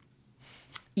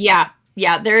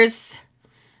 There's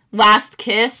Last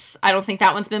Kiss. I don't think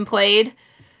that one's been played.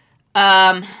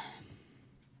 Yeah.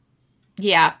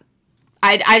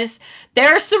 I just, there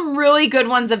are some really good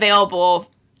ones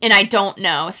available, and I don't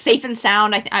know. Safe and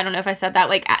Sound, I don't know if I said that.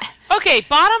 Okay,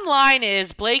 bottom line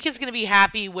is, Blake is going to be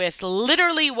happy with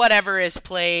literally whatever is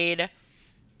played.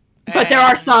 But there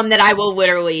are some that I will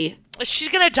literally She's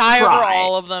going to die over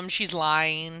all of them. She's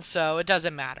lying, so it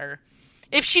doesn't matter.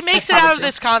 If she makes it out of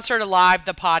this concert alive,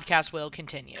 the podcast will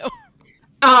continue.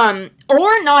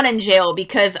 Or not in jail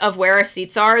because of where our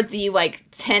seats are. The, like,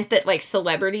 tent that, like,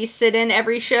 celebrities sit in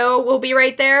every show will be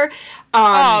right there.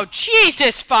 Oh,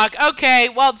 Jesus fuck. Okay,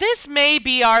 well, this may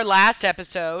be our last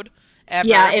episode ever.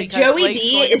 Yeah, if Joey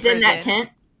B is in that tent.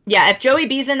 Yeah, if Joey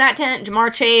B's in that tent,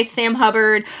 Jamar Chase, Sam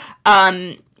Hubbard,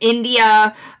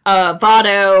 India,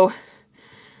 Votto,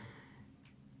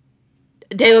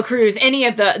 De La Cruz, any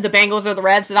of the Bengals or the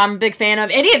Reds that I'm a big fan of,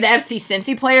 any of the FC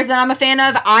Cincy players that I'm a fan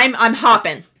of, I'm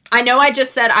hopping. I know I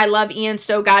just said I love Ian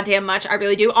so goddamn much. I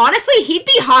really do. Honestly, he'd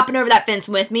be hopping over that fence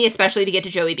with me, especially to get to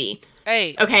Joey B.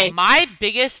 Hey, okay. My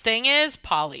biggest thing is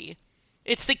Polly.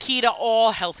 It's the key to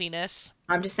all healthiness.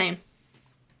 I'm just saying.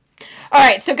 All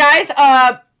right, so guys,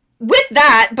 with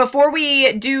that, before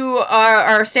we do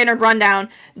our standard rundown,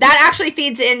 that actually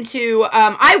feeds into,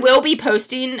 I will be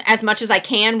posting as much as I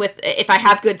can if I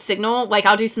have good signal. Like,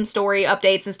 I'll do some story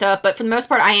updates and stuff, but for the most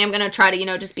part, I am going to try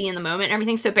to, just be in the moment and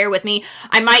everything, so bear with me.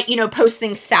 I might, post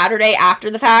things Saturday after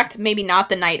the fact, maybe not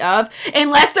the night of.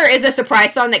 Unless there is a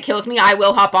surprise song that kills me, I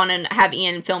will hop on and have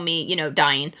Ian film me,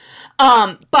 dying.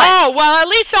 But... Oh, well, at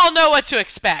least I'll know what to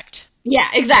expect. Yeah,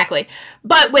 exactly.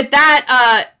 But with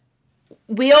that,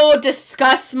 we'll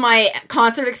discuss my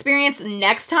concert experience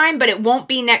next time, but it won't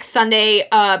be next Sunday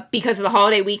because of the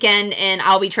holiday weekend, and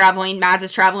I'll be traveling. Mads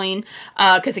is traveling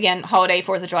because, again, holiday,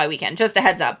 4th of July weekend. Just a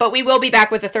heads up. But we will be back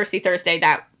with a Thirsty Thursday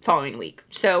that following week.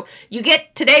 So you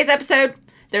get today's episode.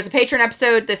 There's a Patreon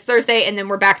episode this Thursday, and then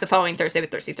we're back the following Thursday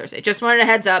with Thirsty Thursday. Just wanted a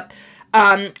heads up.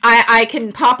 I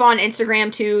can pop on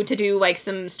Instagram too to do like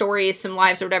some stories, some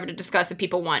lives or whatever to discuss if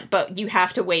people want, but you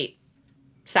have to wait,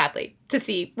 sadly, to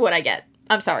see what I get.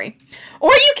 I'm sorry.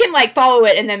 Or you can like follow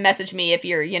it and then message me if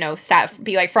you're,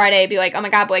 be like Friday, be like, oh my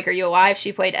God, Blake, are you alive?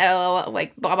 She played LOL,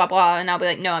 like blah, blah, blah. And I'll be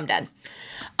like, no, I'm dead.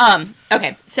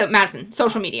 Okay. So Madison,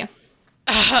 social media.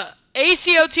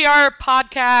 ACOTR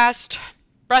podcast,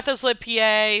 Breathless Lip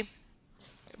PA.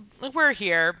 We're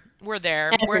here. We're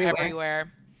there. Everywhere. We're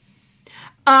everywhere.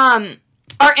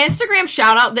 Our Instagram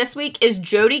shout out this week is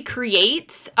Jody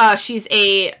Creates. She's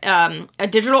a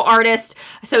digital artist.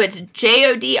 So it's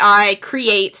JODI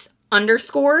Creates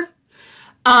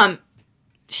 _.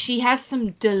 She has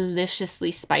some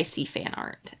deliciously spicy fan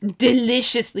art.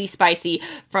 Deliciously spicy.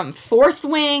 From Fourth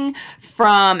Wing,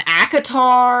 from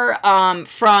ACOTAR,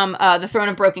 from The Throne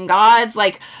of Broken Gods.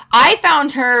 Like, I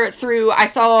found her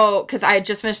because I had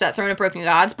just finished that Throne of Broken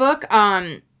Gods book.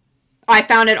 I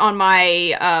found it on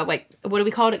my, what do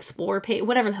we call it? Explore page?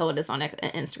 Whatever the hell it is on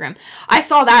Instagram. I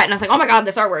saw that and I was like, oh my God,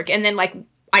 this artwork. And then, like,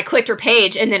 I clicked her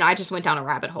page and then I just went down a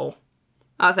rabbit hole.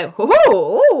 I was like,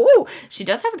 oh. She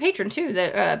does have a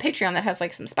Patreon that has,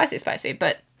 like, some spicy,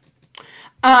 but,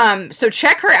 so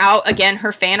check her out. Again,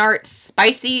 her fan art,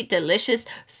 spicy, delicious,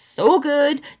 so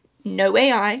good. No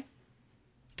AI.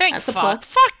 Thank fuck.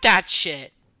 Fuck that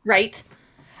shit. Right.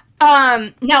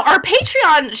 Now our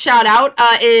Patreon shout out,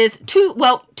 is two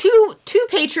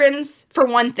patrons for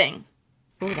one thing.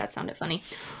 Ooh, that sounded funny.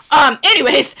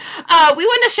 Anyways, we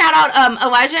want to shout out,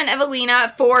 Elijah and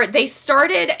Evelina they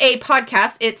started a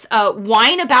podcast. It's,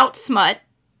 Wine About Smut.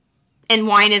 And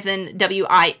wine is in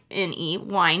WINE.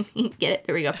 Wine. Get it?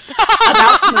 There we go.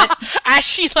 About Smut. As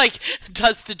she, like,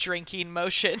 does the drinking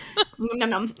motion.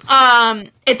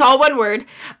 It's all one word.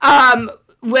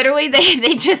 Literally,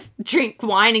 they just drink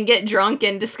wine and get drunk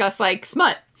and discuss, like,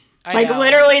 smut.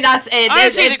 Literally, that's it.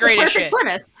 Honestly, it's the greatest perfect shit.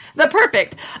 Premise. The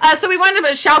perfect. So we wanted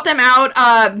to shout them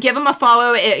out, give them a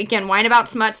follow. Again, Wine About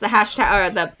Smut's the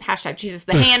hashtag, Jesus,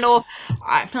 the handle.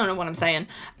 I don't know what I'm saying.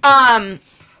 And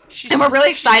we're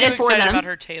really excited for them. About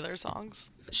her Taylor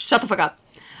songs. Shut the fuck up.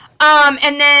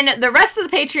 And then the rest of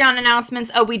the Patreon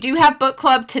announcements, we do have book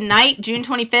club tonight, June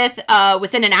 25th,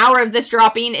 within an hour of this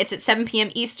dropping. It's at 7 p.m.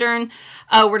 Eastern.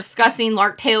 We're discussing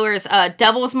Lark Taylor's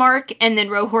Devil's Mark and then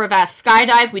Ro Horvath's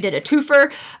Skydive. We did a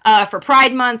twofer for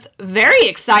Pride Month. Very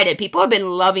excited. People have been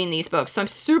loving these books, so I'm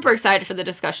super excited for the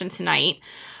discussion tonight.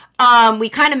 We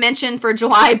kind of mentioned for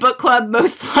July book club,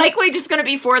 most likely just going to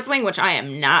be Fourth Wing, which I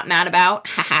am not mad about.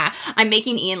 Haha. I'm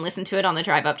making Ian listen to it on the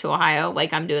drive up to Ohio,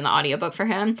 like I'm doing the audiobook for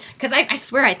him, because I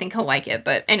swear I think he'll like it.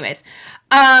 But anyways,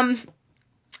 and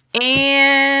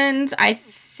I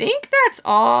think that's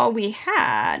all we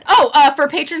had. For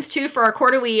patrons too, for our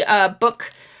quarterly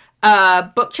book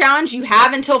challenge, you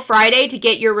have until Friday to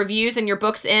get your reviews and your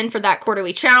books in for that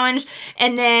quarterly challenge.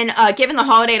 And then, given the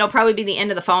holiday, it'll probably be the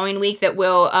end of the following week that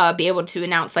we'll be able to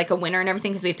announce like a winner and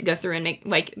everything, because we have to go through and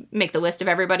make the list of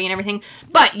everybody and everything.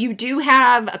 But you do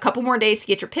have a couple more days to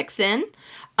get your picks in.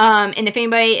 And if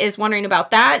anybody is wondering about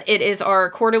that, it is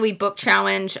our quarterly book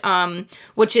challenge,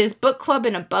 which is book club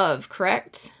and above,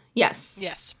 correct?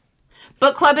 Yes.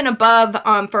 book club and above,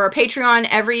 for our Patreon,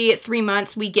 every 3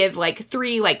 months we give like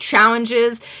 3 like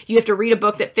challenges. You have to read a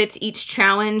book that fits each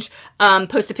challenge,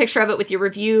 post a picture of it with your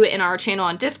review in our channel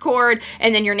on Discord,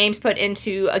 and then your name's put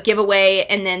into a giveaway,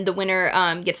 and then the winner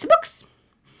gets some books.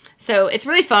 So it's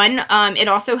really fun. It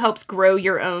also helps grow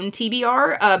your own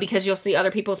TBR, because you'll see other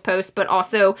people's posts, but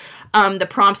also the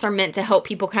prompts are meant to help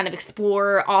people kind of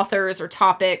explore authors or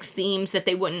topics, themes that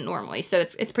they wouldn't normally. So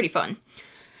it's pretty fun.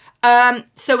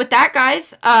 So with that,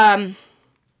 guys,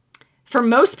 for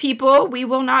most people, we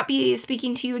will not be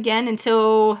speaking to you again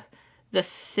until the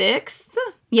 6th.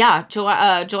 Yeah,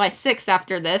 July 6th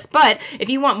after this. But if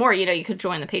you want more, you could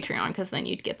join the Patreon, because then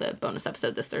you'd get the bonus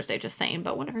episode this Thursday, just saying.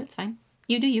 But whatever, it's fine.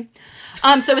 You do you.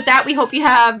 So with that, we hope you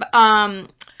have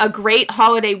a great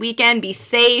holiday weekend. Be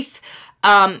safe.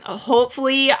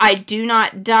 Hopefully I do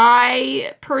not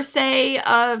die, per se,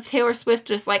 of Taylor Swift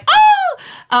just like,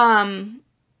 oh!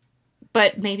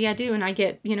 But maybe I do, and I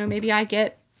get, maybe I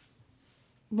get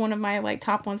one of my, like,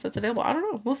 top ones that's available. I don't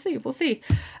know. We'll see.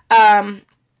 And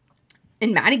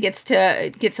Maddie gets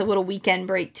a little weekend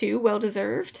break, too.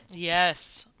 Well-deserved.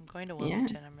 Yes. I'm going to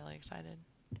Wilmington. Yeah. I'm really excited.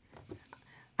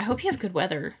 I hope you have good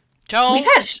weather. Don't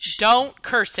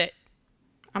curse it.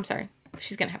 I'm sorry.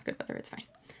 She's going to have good weather. It's fine.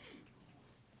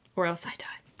 Or else I die.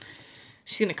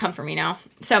 She's going to come for me now.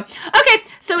 So, okay.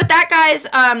 So with that, guys,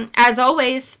 as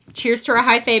always, cheers to our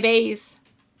high fae bays.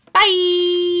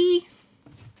 Bye.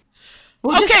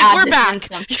 Okay, we're back.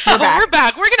 We're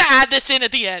back. We're going to add this in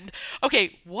at the end.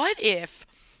 Okay, what if,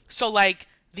 so like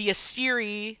the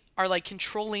Asteri are like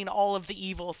controlling all of the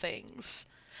evil things.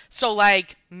 So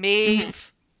like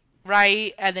Maeve,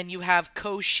 right? And then you have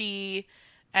Koshi,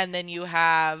 and then you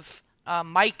have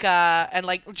Micah, and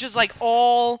like just like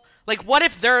all, like what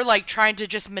if they're like trying to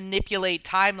just manipulate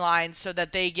timelines so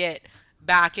that they get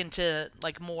back into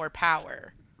like more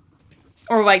power?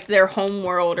 Or like their home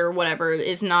world or whatever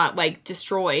is not like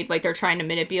destroyed, like they're trying to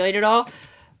manipulate it all.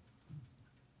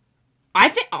 I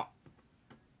think,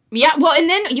 yeah. Well, and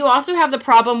then you also have the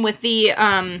problem with the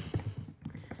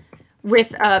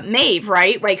with Maeve,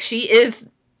 right? Like she is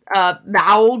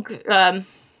Valg,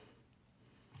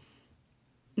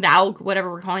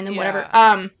 whatever we're calling them,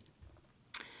 whatever.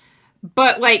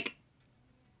 But like,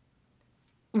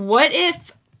 what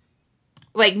if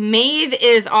like Maeve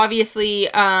is obviously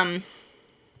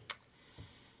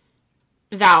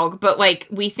Valg, but like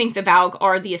we think the Valg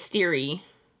are the Asteri.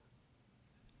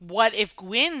 What if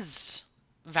Gwyn's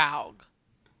Valg?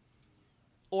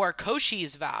 Or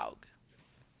Koshi's Valg?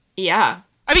 Yeah.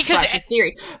 I mean, because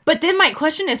Asteri. But then my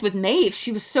question is, with Maeve,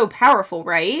 she was so powerful,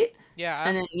 right? Yeah.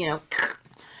 And then,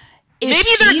 maybe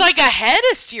there's like a head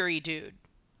Asteri dude.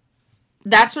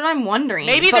 That's what I'm wondering.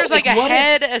 Maybe there's like a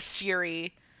head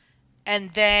Asteri,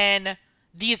 and then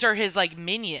these are his like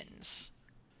minions.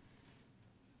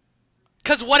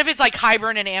 Because what if it's like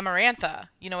Hybern and Amarantha?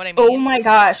 You know what I mean? Oh my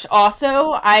gosh.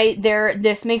 Also,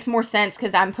 this makes more sense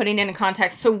because I'm putting it in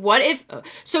context. So what if,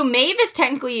 so Maeve is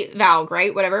technically Valg,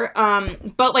 right? Whatever.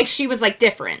 But like she was like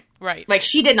different. Right. Like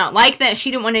she did not like that. She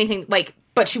didn't want anything like,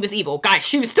 but she was evil. Guys,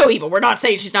 she was still evil. We're not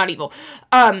saying she's not evil.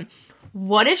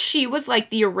 What if she was like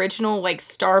the original like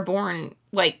Starborn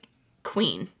like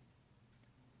queen?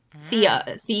 Thea.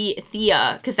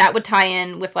 Because that would tie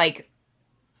in with like,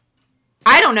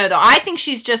 I don't know though. I think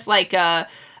she's just like a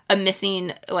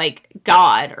missing like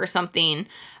god or something.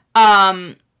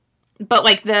 But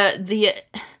like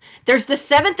there's the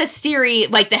 7th Asteri,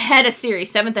 like the head Asteri,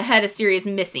 7th head Asteri is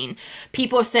missing.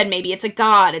 People have said maybe it's a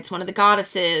god, it's one of the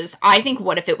goddesses. I think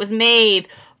what if it was Maeve?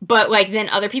 But like then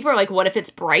other people are like, what if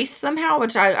it's Bryce somehow?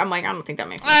 Which I'm like, I don't think that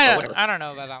makes sense. I don't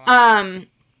know about that one.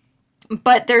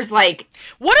 But there's like,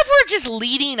 what if we're just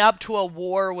leading up to a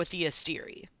war with the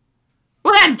Asteri?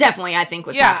 Well, that's definitely, I think,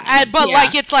 what's happening. But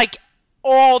like it's like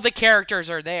all the characters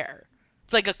are there.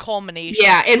 It's like a culmination.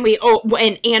 Yeah, and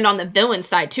and on the villain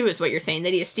side too is what you're saying,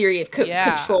 that the Asteri have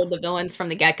controlled the villains from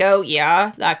the get-go.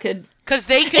 Yeah, that could, because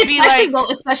they could be like,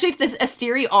 especially if the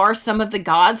Asteri are some of the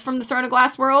gods from the Throne of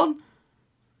Glass world.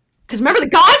 Because remember, the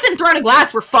gods in Throne of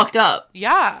Glass were fucked up.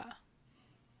 Yeah.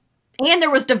 And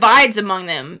there was divides among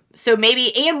them. So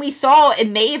maybe, and we saw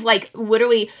in Maeve, like,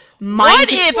 literally mind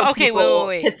wait.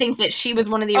 To think that she was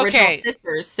one of the original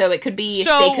sisters. So it could be,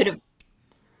 they could have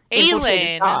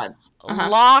Aelin gods.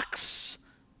 locks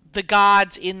the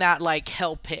gods in that, like,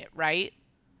 hell pit, right?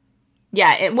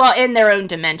 Yeah, in their own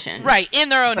dimension. Right, in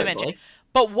their own dimension.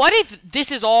 But what if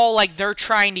this is all, like, they're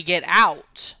trying to get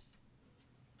out?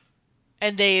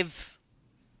 And they've,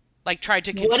 like, tried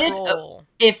to control...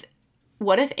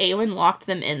 What if Aelin locked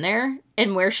them in there,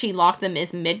 and where she locked them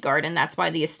is Midgard, and that's why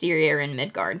the Asteri are in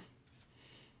Midgard?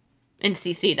 In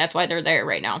CC, that's why they're there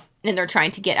right now. and they're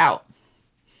trying to get out.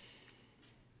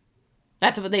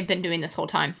 That's what they've been doing this whole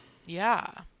time. Yeah.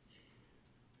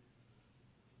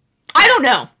 I don't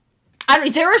know.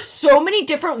 There are so many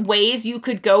different ways you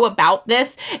could go about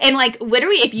this. And, like,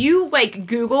 literally, if you, like,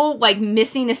 Google, like,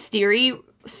 missing Asteri,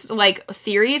 like,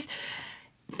 theories,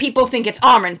 people think it's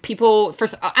Amren. People,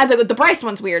 the Bryce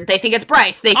one's weird. They think it's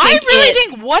Bryce. They think I really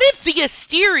think, what if the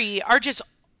Asteri are just,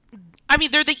 I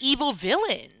mean, they're the evil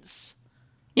villains.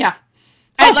 Yeah.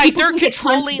 And, like, they're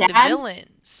controlling the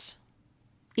villains.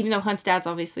 Even though Hunt's dad's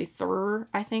obviously Thur,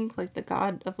 I think, like, the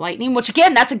god of lightning. Which,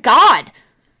 again, that's a god.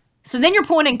 So then you're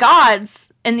pulling in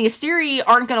gods, and the Asteri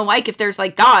aren't going to like if there's,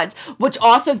 like, gods. Which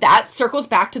also, that circles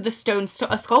back to the stone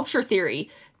sculpture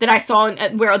theory that I saw,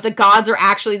 where the gods are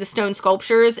actually the stone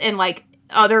sculptures, and, like,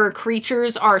 other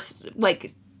creatures are,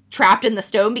 like, trapped in the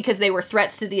stone because they were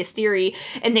threats to the Asteri,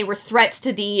 and they were threats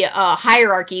to the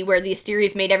hierarchy, where the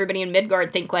Asteris made everybody in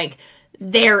Midgard think, like,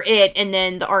 they're it, and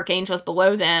then the archangels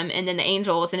below them, and then the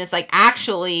angels, and it's like,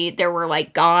 actually, there were,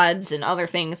 like, gods and other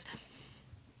things.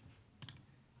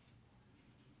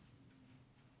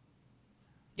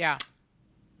 Yeah.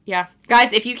 Yeah.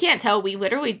 Guys, if you can't tell, we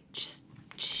literally just...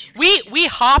 We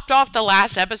hopped off the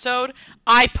last episode.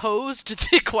 I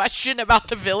posed the question about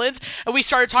the villains, and we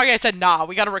started talking. I said, nah,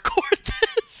 we gotta record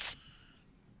this.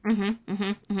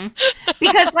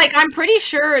 Because, like, I'm pretty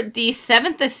sure the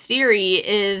seventh Asteri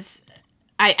is...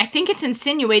 I think it's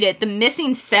insinuated the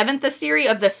missing seventh Asteri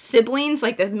of the siblings,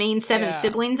 like the main seven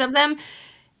siblings of them.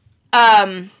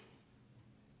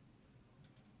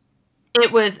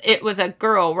 It was a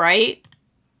girl, right?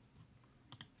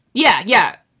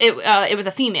 Yeah. It was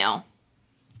a female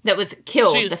that was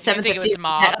killed. So the seventh Asteri. It was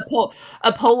Mob?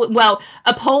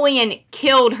 Apollyon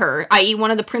killed her, i.e.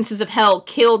 one of the princes of hell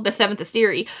killed the seventh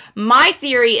Asteri. My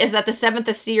theory is that the seventh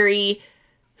Asteri,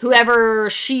 whoever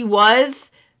she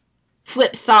was,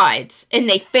 flipped sides, and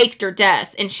they faked her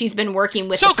death, and she's been working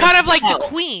with. So kind of like the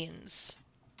queens.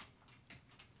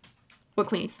 What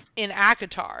queens? In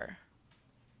ACOTAR.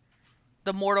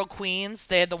 The mortal queens,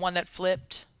 they had the one that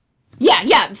flipped.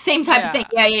 Yeah, same type of thing.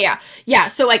 Yeah.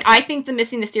 So, like, I think the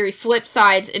missing Asteri flipped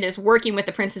sides and is working with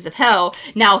the princes of hell.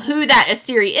 Now, who that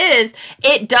Asteri is,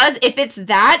 it does, if it's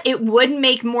that, it would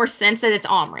make more sense that it's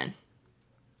Amren.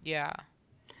 Yeah.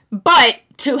 But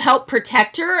to help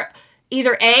protect her,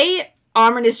 either A,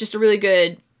 Amren is just a really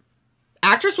good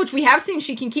actress, which we have seen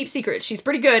she can keep secrets. She's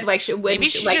pretty good. Like, she's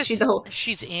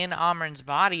in Amren's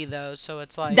body though, so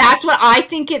it's like that's what I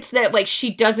think. It's that, like, she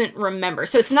doesn't remember,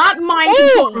 so it's not mind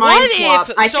control, mind swap.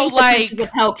 I think the princes of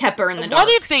hell kept her in the dark.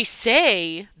 What if they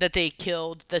say that they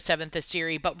killed the seventh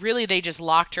Asteri, but really they just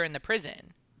locked her in the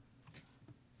prison?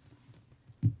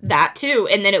 That too,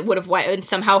 and then it would have and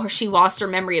somehow she lost her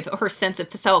memory of her sense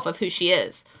of self of who she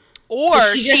is, or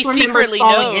so she secretly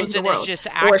knows and is just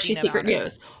acting, or she secretly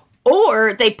knows.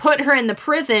 Or they put her in the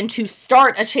prison to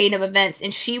start a chain of events,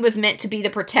 and she was meant to be the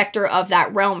protector of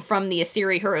that realm from the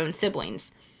Asteri, her own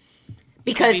siblings.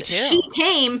 Because she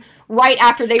came right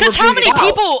after they were booted out. Because how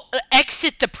many people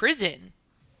exit the prison?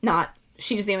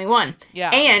 She was the only one.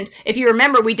 Yeah. And if you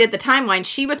remember, we did the timeline.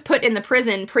 She was put in the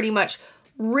prison pretty much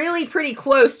pretty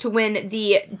close to when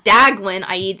the Daglin,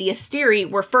 i.e. the Asteri,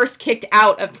 were first kicked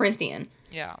out of Prythian.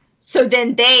 Yeah. So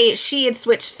then she had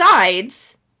switched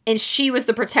sides, and she was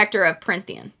the protector of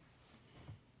Prythian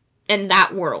in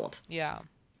that world. Yeah.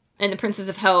 And the Princes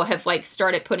of Hell have, like,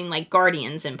 started putting, like,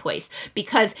 guardians in place.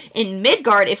 Because in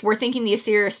Midgard, if we're thinking the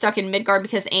Aesir are stuck in Midgard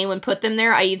because Aelin put them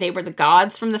there, i.e. they were the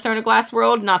gods from the Throne of Glass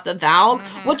world, not the Valg,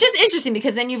 which is interesting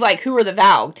because then you've, like, who are the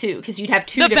Valg, too? Because you'd have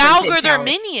two different The Valg are their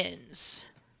minions.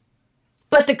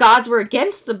 But the gods were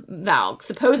against the Valg,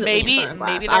 supposedly.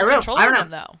 Maybe they're controlling them,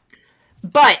 though.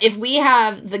 But if we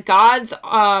have the gods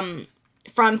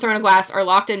from Throne of Glass are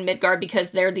locked in Midgard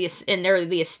because they're the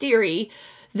Asteri,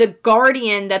 the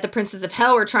guardian that the Princes of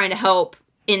Hell are trying to help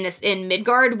in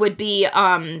Midgard would be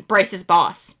Bryce's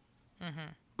boss.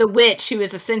 The witch, who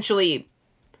is essentially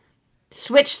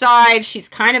switched sides. She's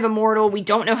kind of immortal. We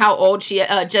don't know how old she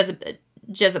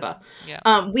Jezebel.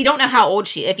 Yeah. We don't know how old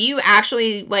she. If you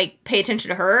actually, like, pay attention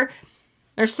to her,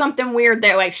 there's something weird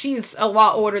there. Like, she's a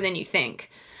lot older than you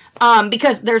think.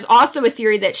 Because there's also a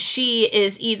theory that she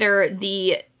is either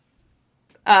the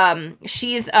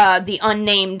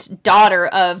unnamed daughter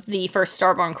of the first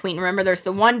Starborn Queen. Remember, there's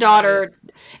the one daughter,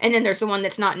 and then there's the one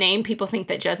that's not named. People think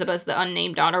that Jezebel's the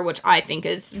unnamed daughter, which I think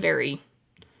is very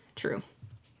true.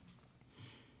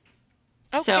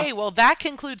 Okay, well, that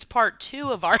concludes part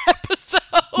 2 of our episode.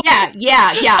 Yeah.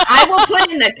 I will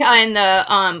put in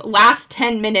the last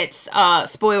 10 minutes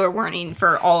spoiler warning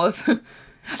for all of.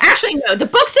 Actually, no. The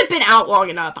books have been out long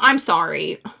enough. I'm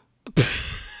sorry.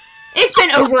 It's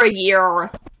been over a year.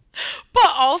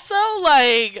 But also,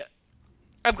 like,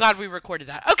 I'm glad we recorded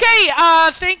that. Okay,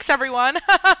 thanks everyone.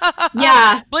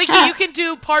 Yeah. Blakey, you can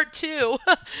do part 2.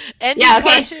 Ending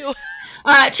part 2.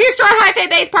 Cheers to our high fae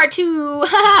base part 2.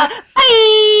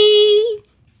 Bye.